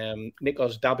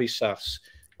 Nikos Dabisas,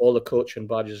 all the coaching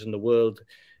badges in the world,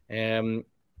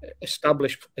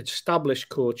 established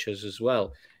coaches as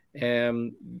well.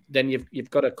 Then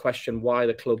you've got to question why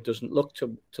the club doesn't look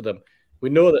to them. We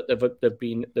know that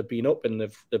they've been up and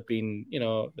they've been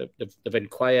they've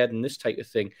inquired and this type of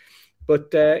thing,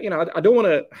 but I don't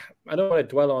want to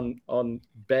dwell on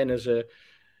Ben as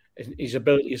his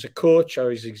ability as a coach or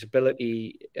his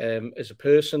ability as a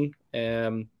person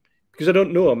because I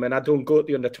don't know him and I don't go to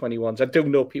the under-21s. I do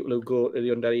know people who go to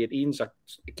the under-18s. I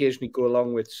occasionally go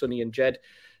along with Sonny and Jed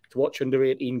to watch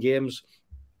under-18 games.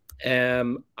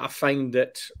 I find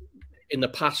that in the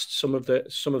past, some of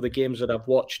the games that I've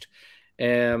watched,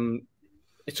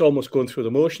 it's almost going through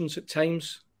the motions at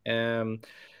times.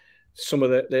 Some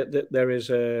of there is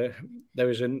a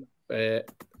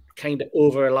kind of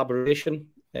over elaboration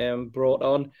brought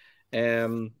on.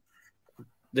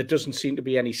 There doesn't seem to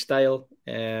be any style.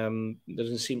 There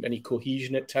doesn't seem to be any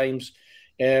cohesion at times.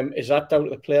 Is that down to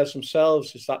the players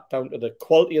themselves? Is that down to the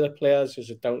quality of the players? Is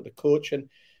it down to the coaching?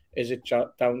 Is it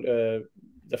down to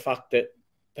the fact that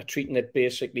they're treating it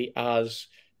basically as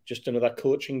just another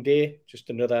coaching day, just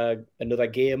another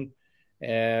game?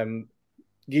 There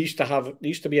used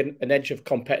to be an edge of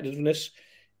competitiveness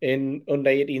in under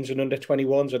 18s and under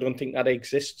 21s. I don't think that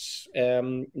exists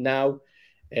now,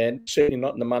 and certainly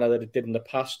not in the manner that it did in the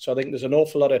past. So I think there's an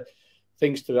awful lot of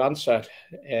things to answer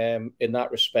in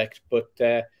that respect. But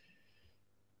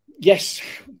yes,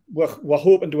 we're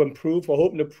hoping to improve. We're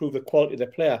hoping to improve the quality of the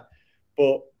player.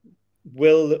 But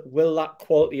will that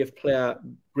quality of player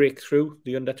break through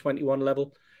the under 21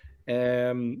 level?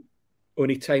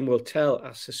 Only time will tell.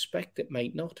 I suspect it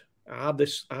might not. I have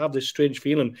this strange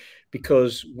feeling,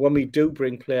 because when we do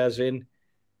bring players in,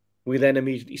 we then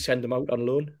immediately send them out on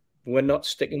loan. We're not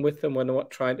sticking with them. We're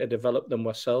not trying to develop them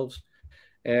ourselves.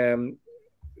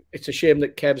 It's a shame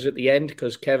that Kev's at the end,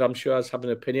 because Kev, I'm sure, has have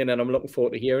an opinion, and I'm looking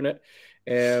forward to hearing it.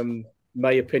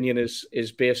 My opinion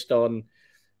is based on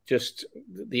just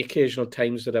the occasional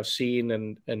times that I've seen,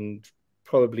 and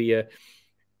probably a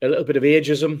little bit of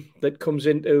ageism that comes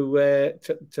into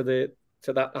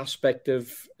to that aspect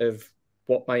of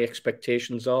what my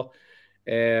expectations are.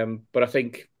 But I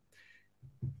think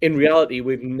in reality,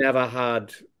 we've never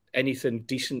had anything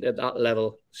decent at that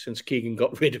level since Keegan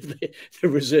got rid of the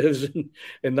reserves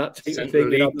and that type of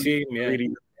thing. Team, yeah.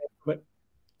 Really,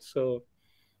 so.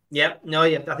 Yeah,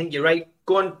 I think you're right.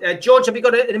 Go on, George, have you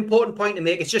got an important point to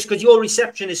make? It's just because your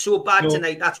reception is so bad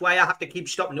tonight. That's why I have to keep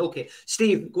stopping. Okay,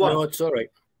 Steve, go on. No, it's all right.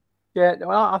 Yeah,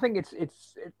 well, I think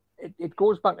it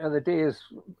goes back to the days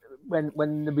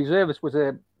when the reservists was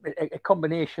a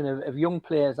combination of young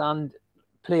players and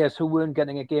players who weren't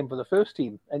getting a game for the first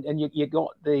team, and you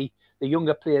got the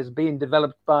younger players being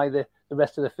developed by the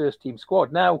rest of the first team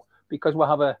squad. Now, because we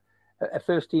have a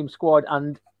first team squad,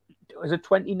 and is it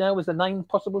 20 now? Is the 9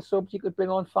 possible subs? You could bring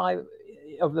on 5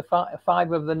 of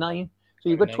the 9. So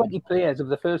you've got 20 players of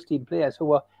the first team players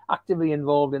who are actively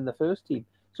involved in the first team.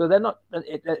 So they're not.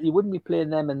 You wouldn't be playing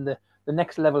them in the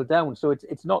next level down. So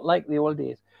it's not like the old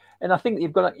days. And I think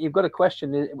you've got a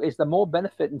question: is there more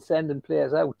benefit in sending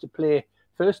players out to play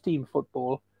first team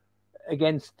football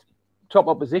against top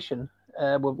opposition?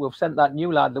 We've sent that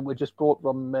new lad that we just brought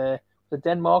from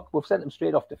Denmark. We've sent him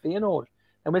straight off to Feyenoord.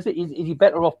 And is he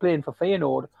better off playing for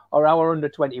Feyenoord or our under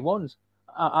 21s?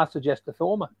 I suggest the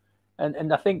former.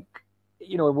 And I think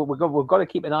we've got to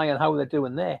keep an eye on how they're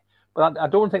doing there. But I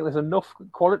don't think there's enough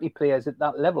quality players at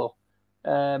that level.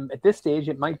 At this stage,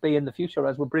 it might be in the future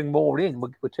as we bring more in.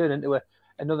 We turn into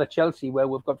another Chelsea where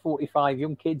we've got 45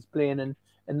 young kids playing in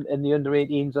the under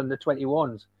 18s, under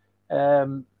 21s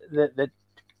that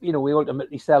we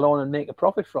ultimately sell on and make a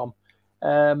profit from.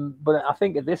 But I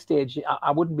think at this stage,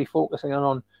 I wouldn't be focusing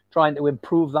on trying to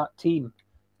improve that team.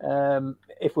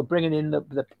 If we're bringing in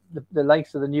the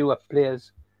likes of the newer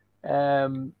players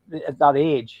at that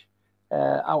age,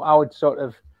 I would sort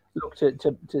of look to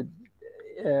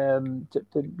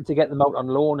get them out on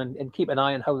loan and keep an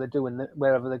eye on how they're doing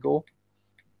wherever they go.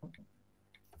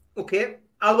 Okay,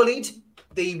 Al-Walid,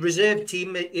 the reserve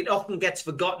team, it often gets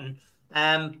forgotten,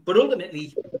 but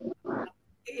ultimately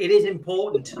it is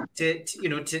important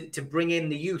to bring in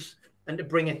the youth and to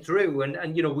bring it through,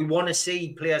 and we want to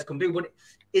see players come through. But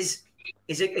is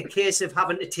it a case of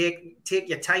having to take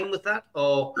your time with that,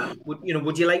 or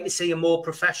would you like to see a more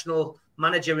professional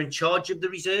manager in charge of the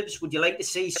reserves? Would you like to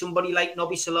see somebody like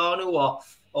Nobby Solano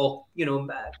or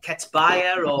Kets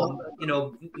Bayer or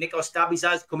Nikos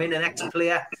Dabizas come in, an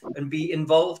ex-player, and be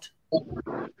involved?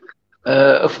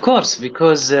 Of course,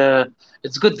 because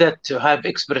it's good that to have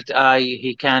expert eye.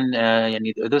 He can,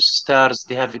 those stars,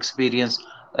 they have experience,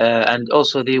 and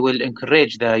also they will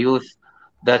encourage the youth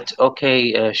that,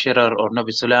 okay, Shearer or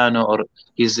Nobby Solano, or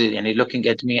he's looking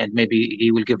at me, and maybe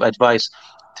he will give advice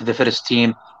to the first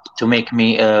team to make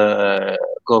me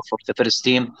go for the first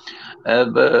team.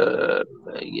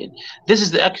 This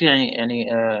is actually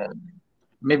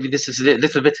maybe this is a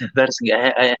little bit embarrassing.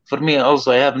 For me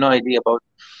also, I have no idea about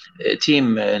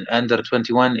team under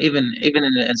 21, even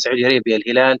in Saudi Arabia, Al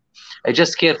Hilal. I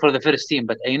just care for the first team,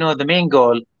 but I know the main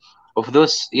goal of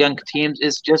those young teams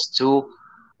is just to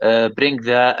bring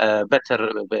the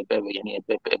better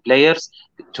players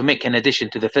to make an addition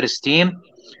to the first team,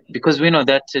 because we know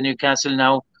that Newcastle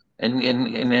now in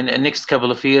the next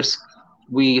couple of years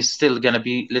we still gonna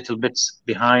be little bits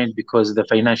behind because of the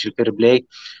financial fair play.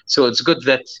 So it's good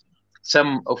that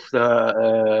some of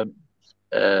the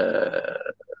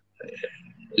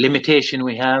limitation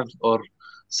we have, or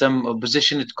some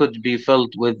position, it could be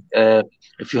filled with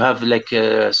if you have like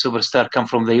a superstar come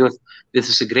from the youth. This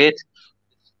is great.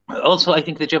 Also, I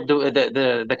think the job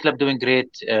the club doing great.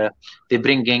 They're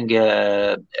bringing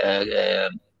the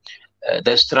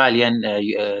Australian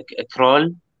Kroll,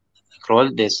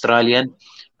 the Australian,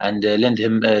 and lend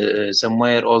him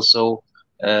somewhere also.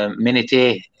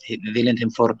 Minite, they lend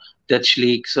him for Dutch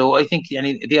league. So I think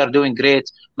they are doing great,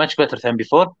 much better than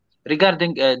before.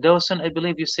 Regarding Dawson, I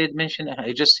believe you mentioned.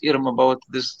 I just hear him about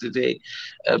this today.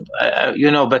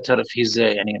 You know better if he's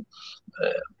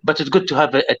but it's good to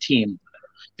have a team,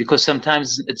 because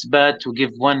sometimes it's bad to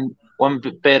give one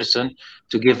person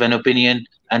to give an opinion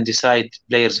and decide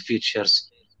players' futures.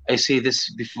 I see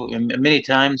this before many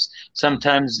times.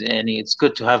 Sometimes it's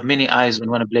good to have many eyes on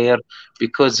one player,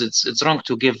 because it's wrong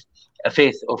to give a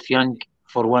faith of young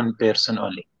for one person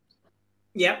only.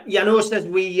 Yeah, Jano says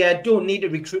we don't need to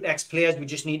recruit ex-players. We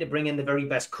just need to bring in the very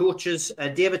best coaches.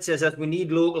 David says that we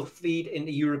need local feed in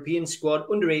the European squad.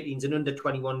 Under 18s and under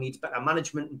 21 needs better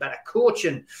management and better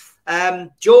coaching.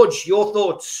 George, your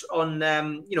thoughts on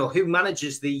who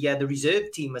manages the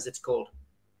reserve team, as it's called?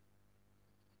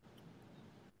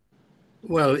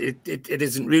 Well, it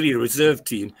isn't really a reserve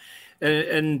team.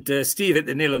 And Steve hit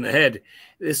the nail on the head.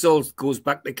 This all goes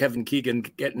back to Kevin Keegan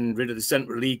getting rid of the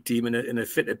Central League team in a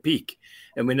fitter peak,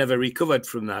 and we never recovered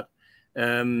from that.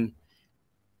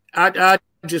 I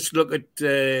just look at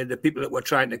the people that we're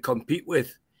trying to compete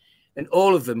with, and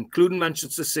all of them, including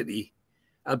Manchester City,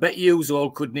 I bet you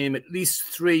all could name at least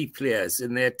 3 players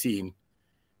in their team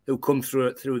who come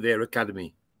through their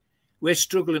academy. We're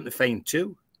struggling to find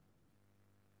 2.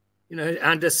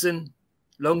 Anderson,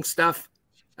 Longstaff.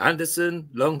 Anderson,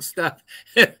 Longstaff.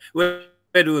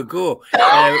 Where do we go?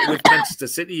 With Manchester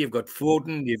City, you've got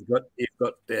Foden, you've got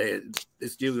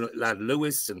this new lad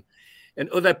Lewis, and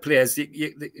other players.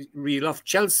 You reel off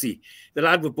Chelsea. The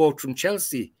lad we bought from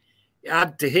Chelsea.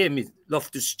 Add to him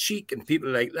Loftus-Cheek and people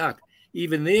like that.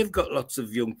 Even they've got lots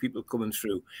of young people coming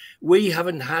through. We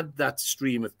haven't had that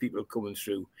stream of people coming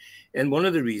through, and one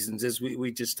of the reasons is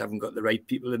we just haven't got the right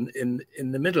people in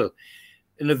the middle.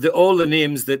 And of all the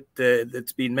names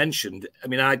that's been mentioned, I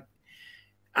mean,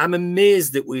 I'm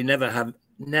amazed that we never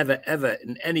ever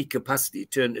in any capacity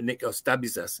turned to Nikos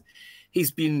Dabizas.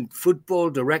 He's been football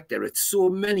director at so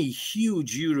many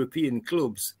huge European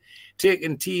clubs,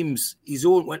 taking teams his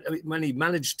own when he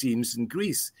managed teams in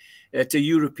Greece to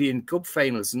European Cup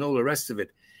finals and all the rest of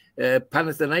it.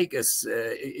 Panathinaikos,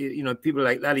 people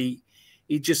like that.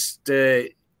 He just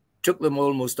took them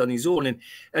almost on his own.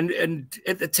 And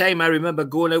at the time, I remember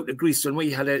going out to Greece when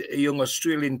we had a young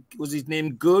Australian, was his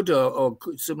name Good or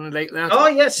something like that? Oh,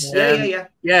 yes.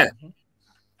 Yeah.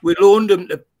 We loaned him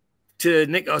to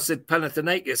Nikos at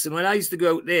Panathinaikos. And when I used to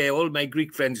go out there, all my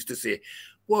Greek friends used to say,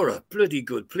 what a bloody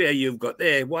good player you've got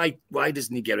there. Why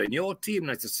doesn't he get on your team?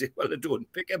 And I used to say, well, I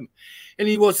don't pick him. And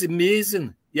he was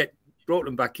amazing, yet brought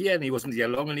him back here and he wasn't here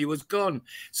long and he was gone.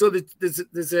 So there's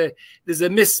a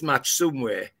mismatch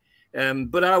somewhere.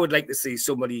 But I would like to see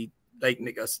somebody like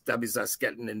Nikos Dabizas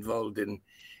getting involved in,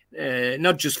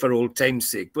 not just for old time's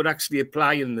sake, but actually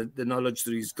applying the knowledge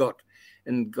that he's got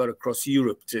and got across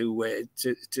Europe to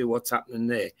what's happening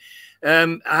there.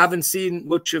 I haven't seen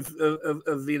much of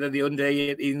either the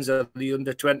under-18s or the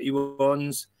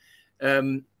under-21s,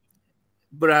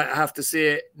 but I have to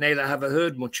say, neither have I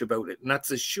heard much about it, and that's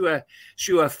a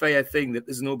surefire thing that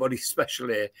there's nobody special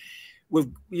there.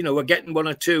 We're getting 1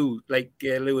 or 2 like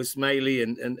Lewis Miley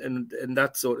and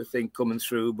that sort of thing coming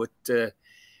through, but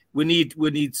we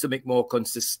need something more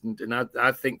consistent, and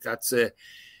I think that's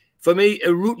for me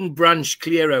a root and branch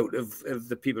clear out of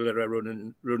the people that are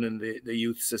running the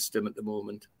youth system at the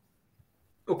moment.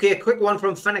 Okay, a quick one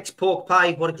from Phoenix Pork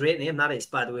Pie. What a great name that is,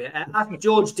 by the way.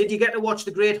 George, did you get to watch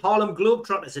the great Harlem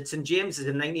Globetrotters at St James's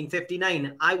in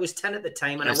 1959? I was 10 at the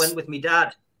time, and yes. I went with my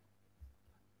dad.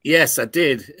 Yes, I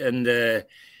did.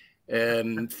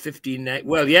 And 59.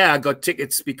 Well, yeah, I got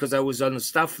tickets because I was on the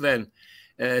staff then.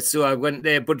 So I went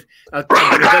there. But I'll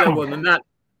tell you a better one than that.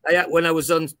 When I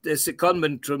was on a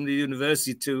secondment from the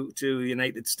university to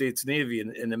United States Navy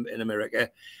in America,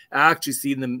 I actually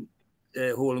seen them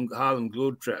Harlem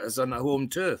Globetrotters on the home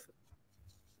turf.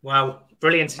 Wow,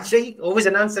 brilliant. See, always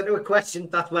an answer to a question.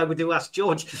 That's why we do ask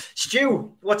George.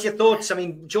 Stu, what's your thoughts? I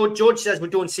mean, George says we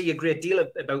don't see a great deal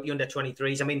about the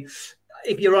under-23s. I mean,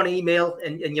 if you're on email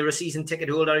and you're a season ticket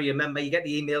holder, you remember you get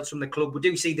the emails from the club. We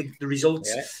do see the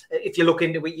results. Yeah. If you look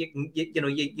into it, you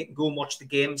can go and watch the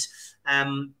games.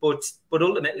 But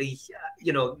ultimately,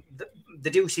 they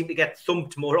do seem to get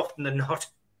thumped more often than not.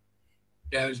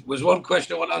 Yeah, there was one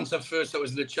question I want to answer first. That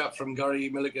was in the chat from Gary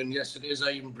Milligan. Yes, it is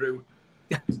Iron Brew.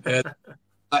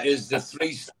 That is the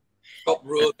 3 top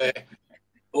row there.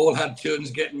 All had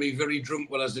turns getting me very drunk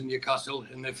when I was in Newcastle.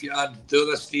 And if you had the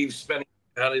other Steve Spenny,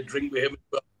 I had a drink with him as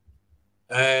well.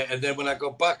 And then when I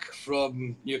got back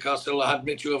from Newcastle, I had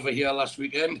Mitch over here last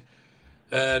weekend.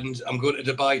 And I'm going to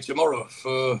Dubai tomorrow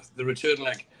for the return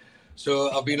leg. So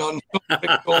I've been on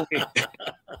all day.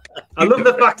 I love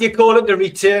the fact you call it the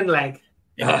return leg.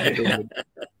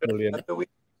 Brilliant.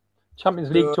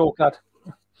 Champions League talk, that.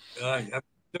 I'm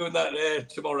doing that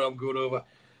tomorrow. I'm going over.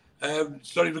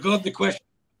 Sorry, regarding the question,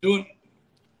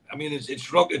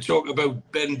 it's wrong to talk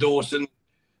about Ben Dawson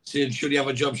saying should he have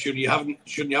a job, shouldn't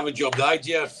he have a job. The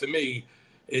idea for me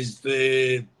is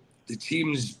the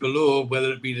teams below,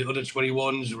 whether it be the under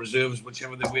 21s, reserves,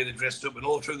 whichever the way they're dressed up, and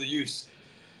all through the youth,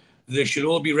 they should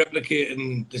all be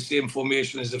replicating the same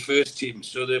formation as the first team.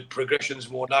 So the progression's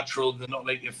more natural. They're not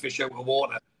like a fish out of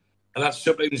water. And that's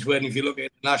sometimes when, if you look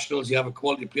at the nationals, you have a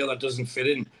quality player that doesn't fit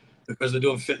in because they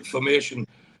don't fit the formation.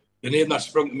 The name that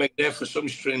sprung to make there for some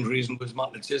strange reason was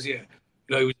Matt Letizia.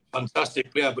 He was a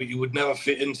fantastic player, but you would never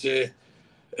fit into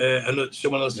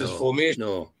someone else's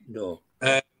formation. No.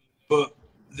 But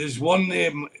there's one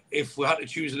name, if we had to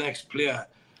choose the next player,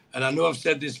 and I know I've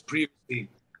said this previously,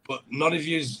 but none of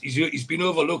you, he's been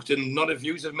overlooked, and none of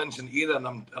you have mentioned either, and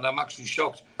I'm actually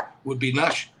shocked, would be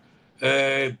Nash.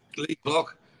 Lee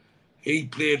Clark. He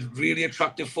played really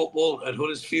attractive football at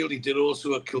Huddersfield. He did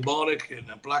also at Kilmarnock and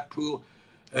at Blackpool.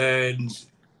 And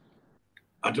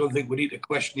I don't think we need to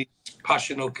question his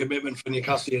passion or commitment for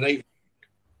Newcastle United.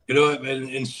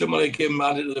 And someone like him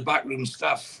added to the backroom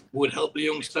staff would help the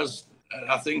youngsters.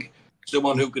 I think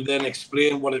someone who could then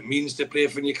explain what it means to play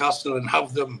for Newcastle and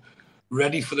have them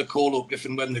ready for the call-up if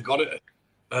and when they got it.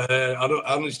 I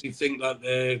honestly think that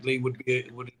Lee would be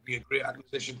a great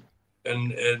acquisition.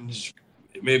 And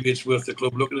maybe it's worth the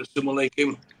club looking at someone like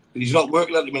him. But he's not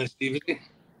working at the minute, Steve, is he?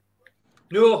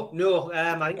 No.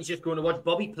 I think he's just going to watch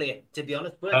Bobby play, to be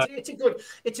honest. But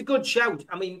it's a good shout.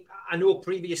 I mean, I know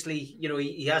previously,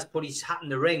 he has put his hat in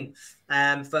the ring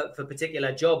for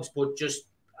particular jobs, but just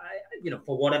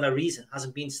for whatever reason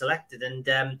hasn't been selected. And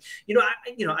I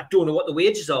don't know what the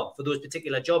wages are for those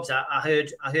particular jobs. I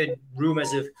heard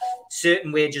rumours of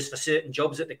certain wages for certain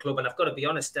jobs at the club, and I've got to be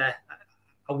honest.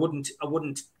 I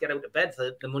wouldn't get out of bed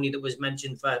for the money that was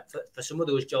mentioned for some of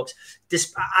those jobs.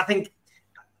 I think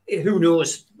who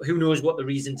knows what the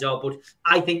reasons are, but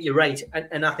I think you're right,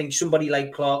 and I think somebody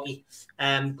like Clarkey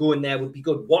going there would be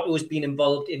good. Watto's been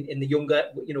involved in the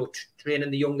younger,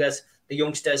 training the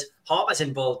youngsters. Harper's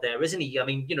involved there, isn't he? I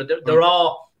mean, there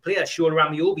are players. Sean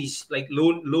Ramiobi's like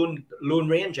lone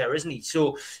ranger, isn't he?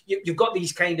 So you've got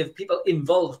these kind of people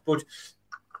involved, but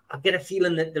I get a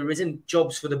feeling that there isn't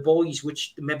jobs for the boys,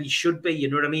 which maybe should be. You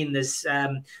know what I mean? There's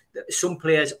some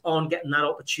players aren't getting that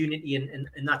opportunity, and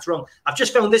that's wrong. I've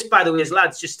just found this, by the way, as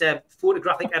lads, just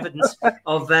photographic evidence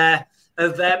of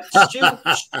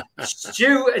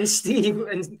Stu and Steve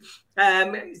and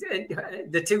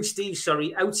the two Steves.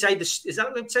 Sorry, outside is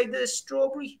that outside the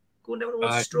Strawberry? Going down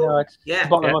towards the Strawberry? Yeah.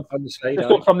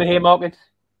 From the Haymarket.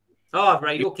 Oh,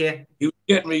 right, okay. He was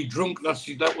getting me drunk.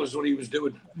 That was what he was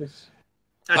doing.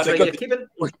 That's right. You're keeping.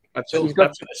 That's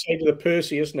the side of the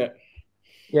Percy, isn't it?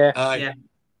 Yeah.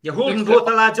 You're holding both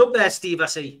the lads up there, Steve. I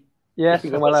see. Yes.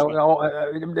 Well, I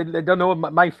don't know.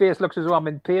 My face looks as though I'm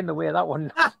in pain the way that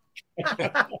one.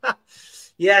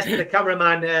 Yes, the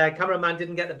cameraman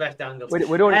didn't get the best angle.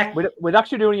 We'd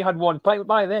actually only had one pint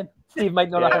by then. Steve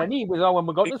might not have any. It was when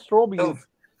we got the Strawberry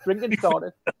drinking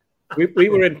started. We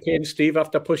were in pain, Steve,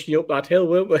 after pushing you up that hill,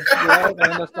 weren't we? Yeah, I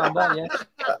understand that. Yeah.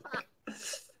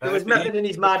 There was method in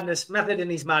his madness.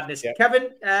 Yeah. Kevin,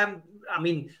 I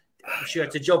mean, I'm sure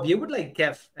it's a job you would like,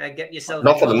 Kev. Get yourself.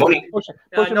 Not for the money.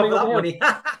 Not for that money.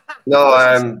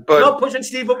 No, but not pushing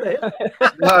Steve up there.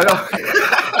 No.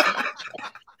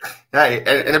 Hey,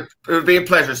 and it would be a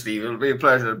pleasure, Steve. It would be a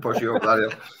pleasure to push you up that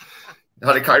hill. I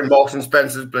had to carry Marks and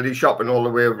Spencer's bloody shopping all the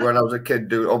way when I was a kid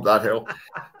doing up that hill.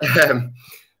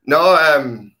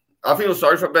 I feel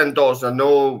sorry for Ben Dawson. I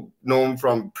know him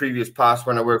from previous past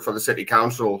when I worked for the City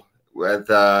Council with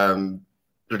when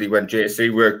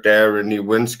JC worked there and Neil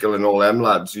Winskill and all them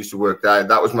lads used to work there.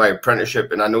 That was my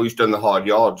apprenticeship, and I know he's done the hard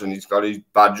yards and he's got his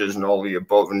badges and all the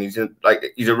above, and he's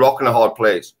a rock in a hard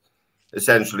place.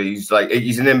 Essentially, he's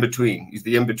an in-between. He's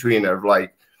the in-betweener of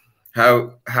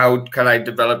how can I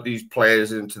develop these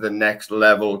players into the next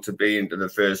level to be into the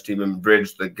first team and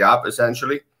bridge the gap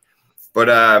essentially. But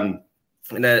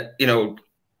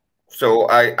so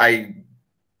I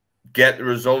get the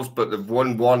results, but they've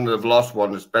won one, they've lost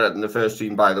one. It's better than the first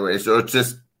team, by the way. So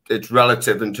it's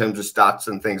relative in terms of stats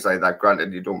and things like that.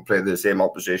 Granted, you don't play the same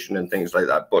opposition and things like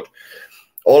that, but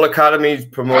all academies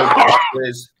promote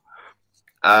pathways.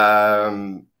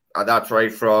 And that's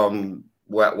right from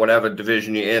whatever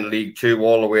division you're in, League Two,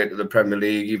 all the way to the Premier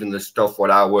League. Even the stuff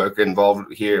what I work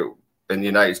involved here in the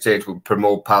United States would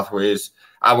promote pathways.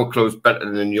 Our club's better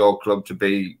than your club to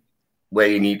be where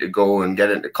you need to go and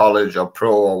get into college or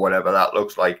pro or whatever that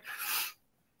looks like.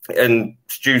 And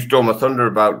Stu's done my thunder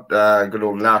about good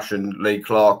old Nash and Lee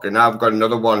Clark. And I've got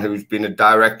another one who's been a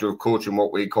director of coaching,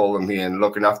 what we call them here, and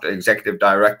looking after executive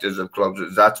directors of clubs.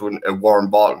 That's Warren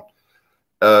Barton,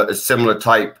 a similar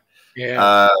type.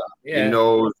 Yeah. You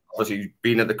know, obviously he's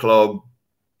been at the club,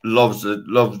 loves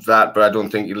that, but I don't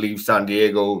think he leaves San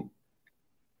Diego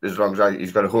as long as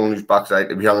he's got a hole in his backside,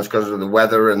 to be honest, because of the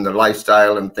weather and the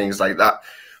lifestyle and things like that.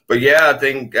 But yeah, I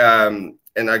think,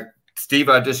 Steve,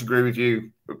 I disagree with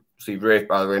you. Steve Rafe,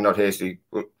 by the way, not Hasty.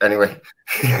 But anyway,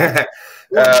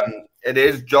 it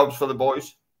is jobs for the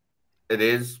boys. It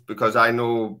is, because I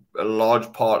know a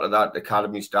large part of that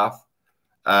academy staff.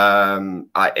 I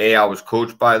was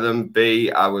coached by them.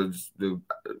 B, I was the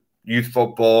youth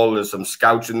football. There's some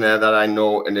scouts in there that I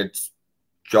know, and it's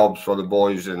jobs for the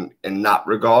boys in that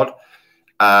regard.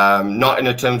 Not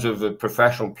in terms of a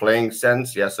professional playing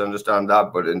sense. Yes, I understand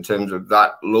that. But in terms of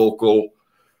that local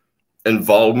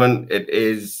involvement, it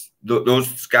is those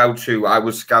scouts who I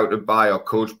was scouted by or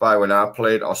coached by when I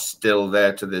played are still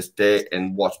there to this day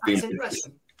in what's been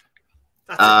interesting.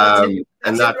 That's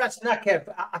interesting,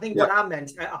 Kev. I think what I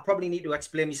meant, I probably need to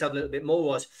explain myself a little bit more,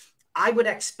 was I would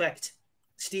expect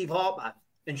Steve Harper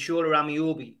and Shola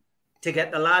Amiobi to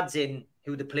get the lads in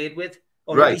who they played with,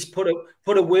 or at least put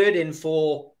a word in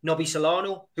for Nobby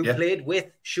Solano, who played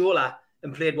with Shola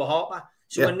and played with Harper.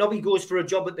 So when Nobby goes for a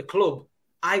job at the club,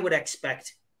 I would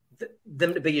expect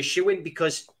them to be a shoo-in,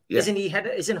 because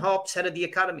isn't Harp's head of the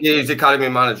academy? Yeah, he's academy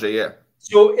manager, yeah.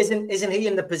 So isn't he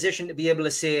in the position to be able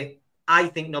to say, I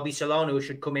think Nobby Solano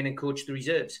should come in and coach the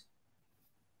reserves?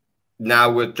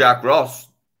 Now with Jack Ross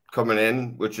coming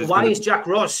in, which is why is Jack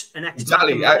Ross an ex?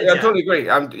 Exactly, I totally agree.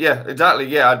 Exactly.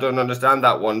 Yeah, I don't understand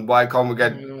that one. Why can't we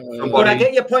get somebody? But I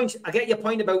get your point. I get your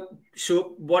point about.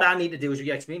 So what I need to do is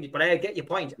re-explain it. But I get your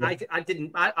point. Yeah.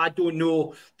 I don't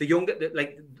know the younger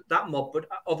that mob, but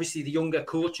obviously the younger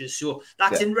coaches. So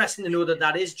that's interesting to know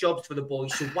that is jobs for the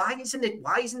boys. So why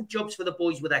isn't jobs for the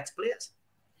boys with ex-players?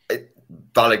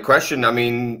 Valid question. I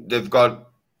mean, they've got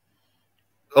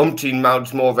umpteen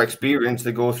amounts more of experience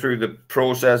to go through the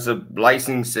process of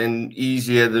licensing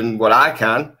easier than what I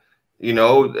can. You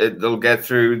know, they'll get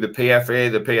through the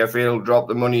PFA. The PFA will drop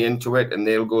the money into it, and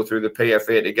they'll go through the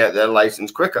PFA to get their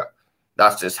license quicker.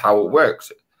 That's just how it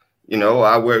works. You know,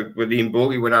 I worked with Ian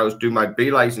Bogie when I was doing my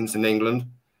B license in England,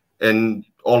 and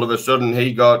all of a sudden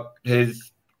he got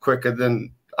his quicker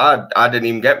than I didn't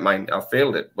even get mine. I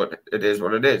failed it, but it is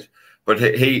what it is. But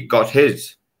he got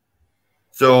his.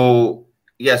 So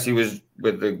yes, he was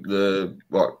with the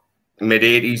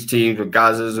mid-80s teams with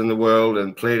Gazas in the world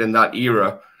and played in that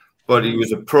era, but he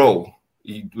was a pro.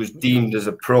 He was deemed as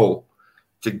a pro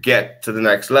to get to the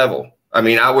next level. I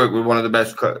mean, I worked with one of the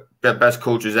best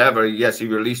coaches ever. Yes, he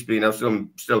released me, and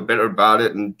I'm still bitter about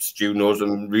it, and Stu knows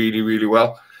him really, really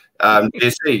well.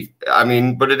 JC, I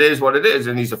mean, but it is what it is,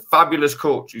 and he's a fabulous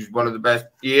coach. He's one of the best.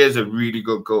 He is a really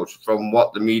good coach from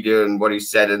what the media and what he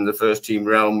said in the first team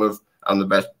realm of, I'm the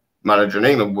best manager in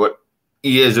England, but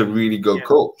he is a really good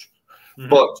coach. Mm-hmm.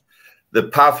 But the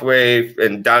pathway,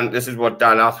 and this is what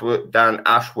Dan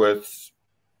Ashworth's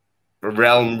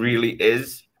realm really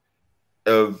is,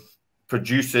 of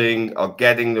producing or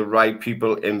getting the right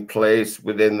people in place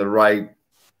within the right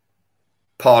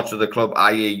parts of the club,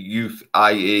 i.e. youth,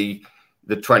 i.e.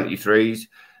 the 23s.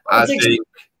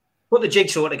 Put the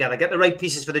jigsaw together, get the right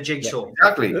pieces for the jigsaw.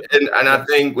 Exactly. And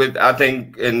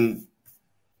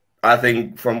I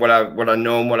think from what I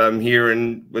know and what I'm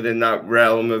hearing within that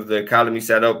realm of the academy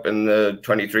setup and the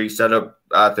 23 setup,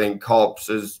 I think Hobbs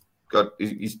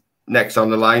he's next on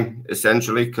the line,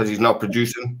 essentially, because he's not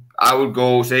producing. I would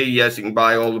go say, yes, he can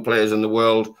buy all the players in the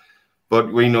world,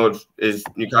 but we know as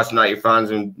Newcastle United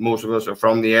fans, and most of us are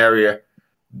from the area,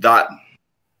 that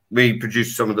we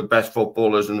produce some of the best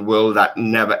footballers in the world that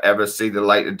never, ever see the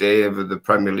light of day of the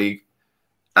Premier League.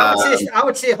 I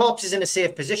would say Hobbs is in a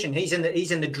safe position. He's in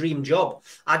the dream job.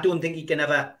 I don't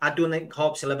think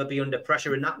Hobbs will ever be under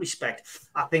pressure in that respect.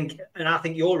 I think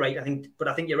you're right. I think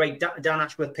you're right. Dan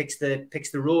Ashworth picks the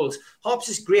roles. Hobbs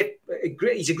is great.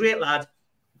 He's a great lad.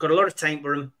 Got a lot of time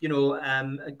for him.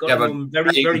 Got to know him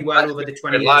very, very well over the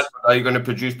 20 years. Are you going to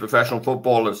produce professional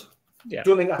footballers? Yeah,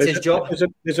 don't think that's his job.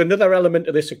 There's another element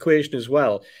of this equation as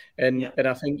well, and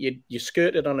I think you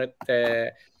skirted on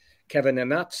it, Kevin,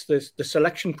 and that's the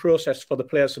selection process for the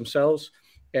players themselves.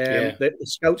 The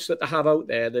scouts that they have out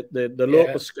there, the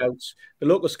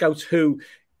local scouts who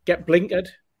get blinkered.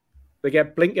 They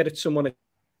get blinkered at someone at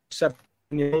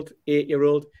 7-year-old,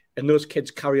 8-year-old, and those kids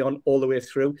carry on all the way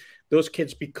through. Those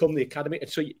kids become the academy,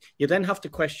 and so you then have to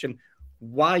question,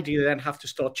 why do you then have to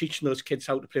start teaching those kids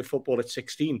how to play football at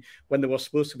 16 when they were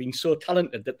supposed to be so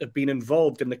talented that they've been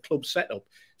involved in the club setup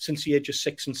since the age of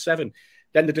 6 and 7?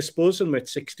 Then they dispose of them at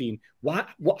 16.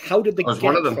 How did they get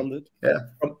from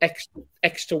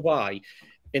X to Y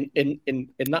in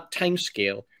that time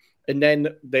scale? And then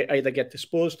they either get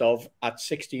disposed of at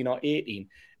 16 or 18.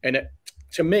 And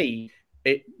to me,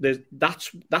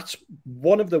 that's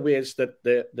one of the ways that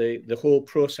the whole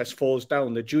process falls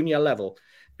down, the junior level,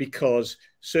 because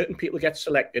certain people get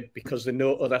selected because they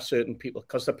know other certain people,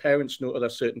 because the parents know other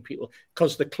certain people,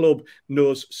 because the club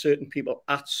knows certain people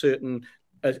at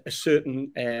a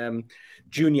certain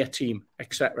junior team,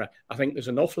 etc. I think there's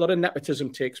an awful lot of nepotism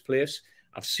takes place.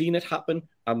 I've seen it happen.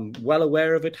 I'm well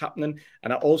aware of it happening,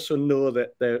 and I also know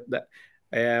that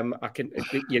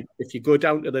if you go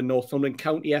down to the Northumberland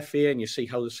County FA and you see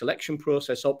how the selection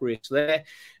process operates there,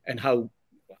 and how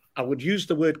I would use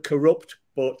the word corrupt,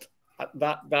 but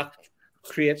that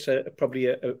creates probably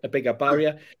a bigger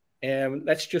barrier.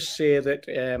 Let's just say that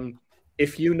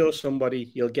if you know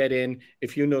somebody, you'll get in.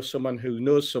 If you know someone who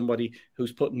knows somebody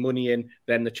who's putting money in,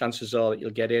 then the chances are that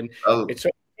you'll get in. It's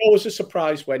always a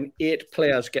surprise when 8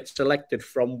 players get selected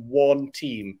from one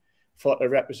team to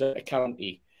represent a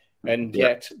county. And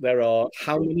yet there are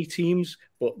how many teams,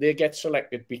 but they get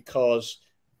selected because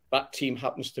that team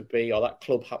happens to be, or that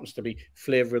club happens to be,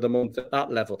 flavour of the month at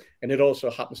that level. And it also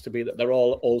happens to be that they're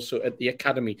all also at the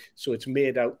academy. So it's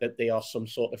made out that they are some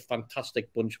sort of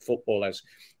fantastic bunch of footballers,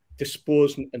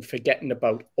 disposing and forgetting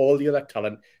about all the other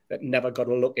talent that never got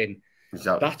a look in.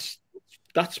 Exactly.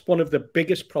 That's one of the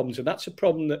biggest problems. And that's a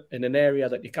problem that in an area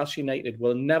that Newcastle United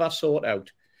will never sort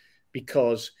out,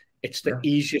 because it's the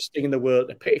easiest thing in the world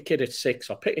to pick a kid at 6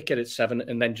 or pick a kid at 7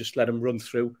 and then just let them run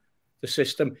through the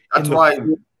system. That's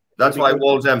why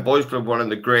Wallsend Boys Club, one of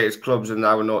the greatest clubs in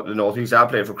the Northeast. I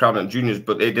played for Cramlin Juniors,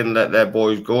 but they didn't let their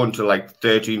boys go until like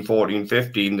 13, 14,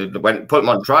 15. They put them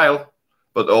on trial,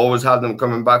 but they always had them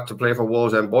coming back to play for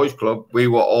Wallsend Boys Club. We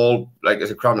were all, like,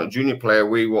 as a Cramlin Junior player,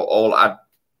 we were all at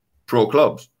pro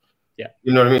clubs. Yeah.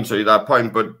 You know what I mean? So at that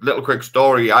point, but little quick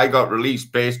story, I got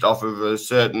released based off of a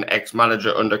certain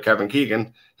ex-manager under Kevin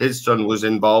Keegan. His son was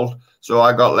involved, so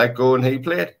I got let go and he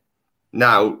played.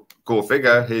 Now, go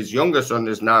figure, his younger son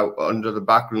is now under the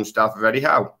backroom staff of Eddie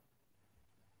Howe.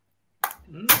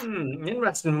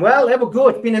 Interesting. Well, there we go.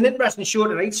 It's been an interesting show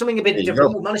tonight. Something a bit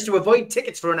different. We managed to avoid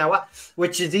tickets for an hour,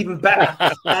 which is even better.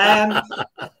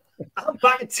 I'm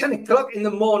back at 10 o'clock in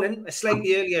the morning, a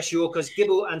slightly earlier show because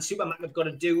Gibbo and Supermac have got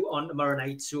to do on tomorrow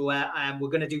night. So we're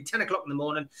going to do 10 o'clock in the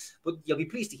morning. But you'll be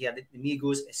pleased to hear that the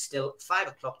Migos is still 5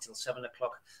 o'clock till 7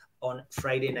 o'clock on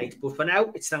Friday night. But for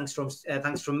now, it's thanks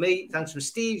from me, thanks from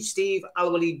Steve,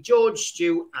 Alwali, George,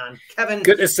 Stu, and Kevin.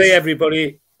 Good to see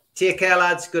everybody. Take care,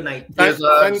 lads. Good night. Thanks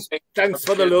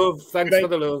for the love. Thanks for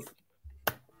the love.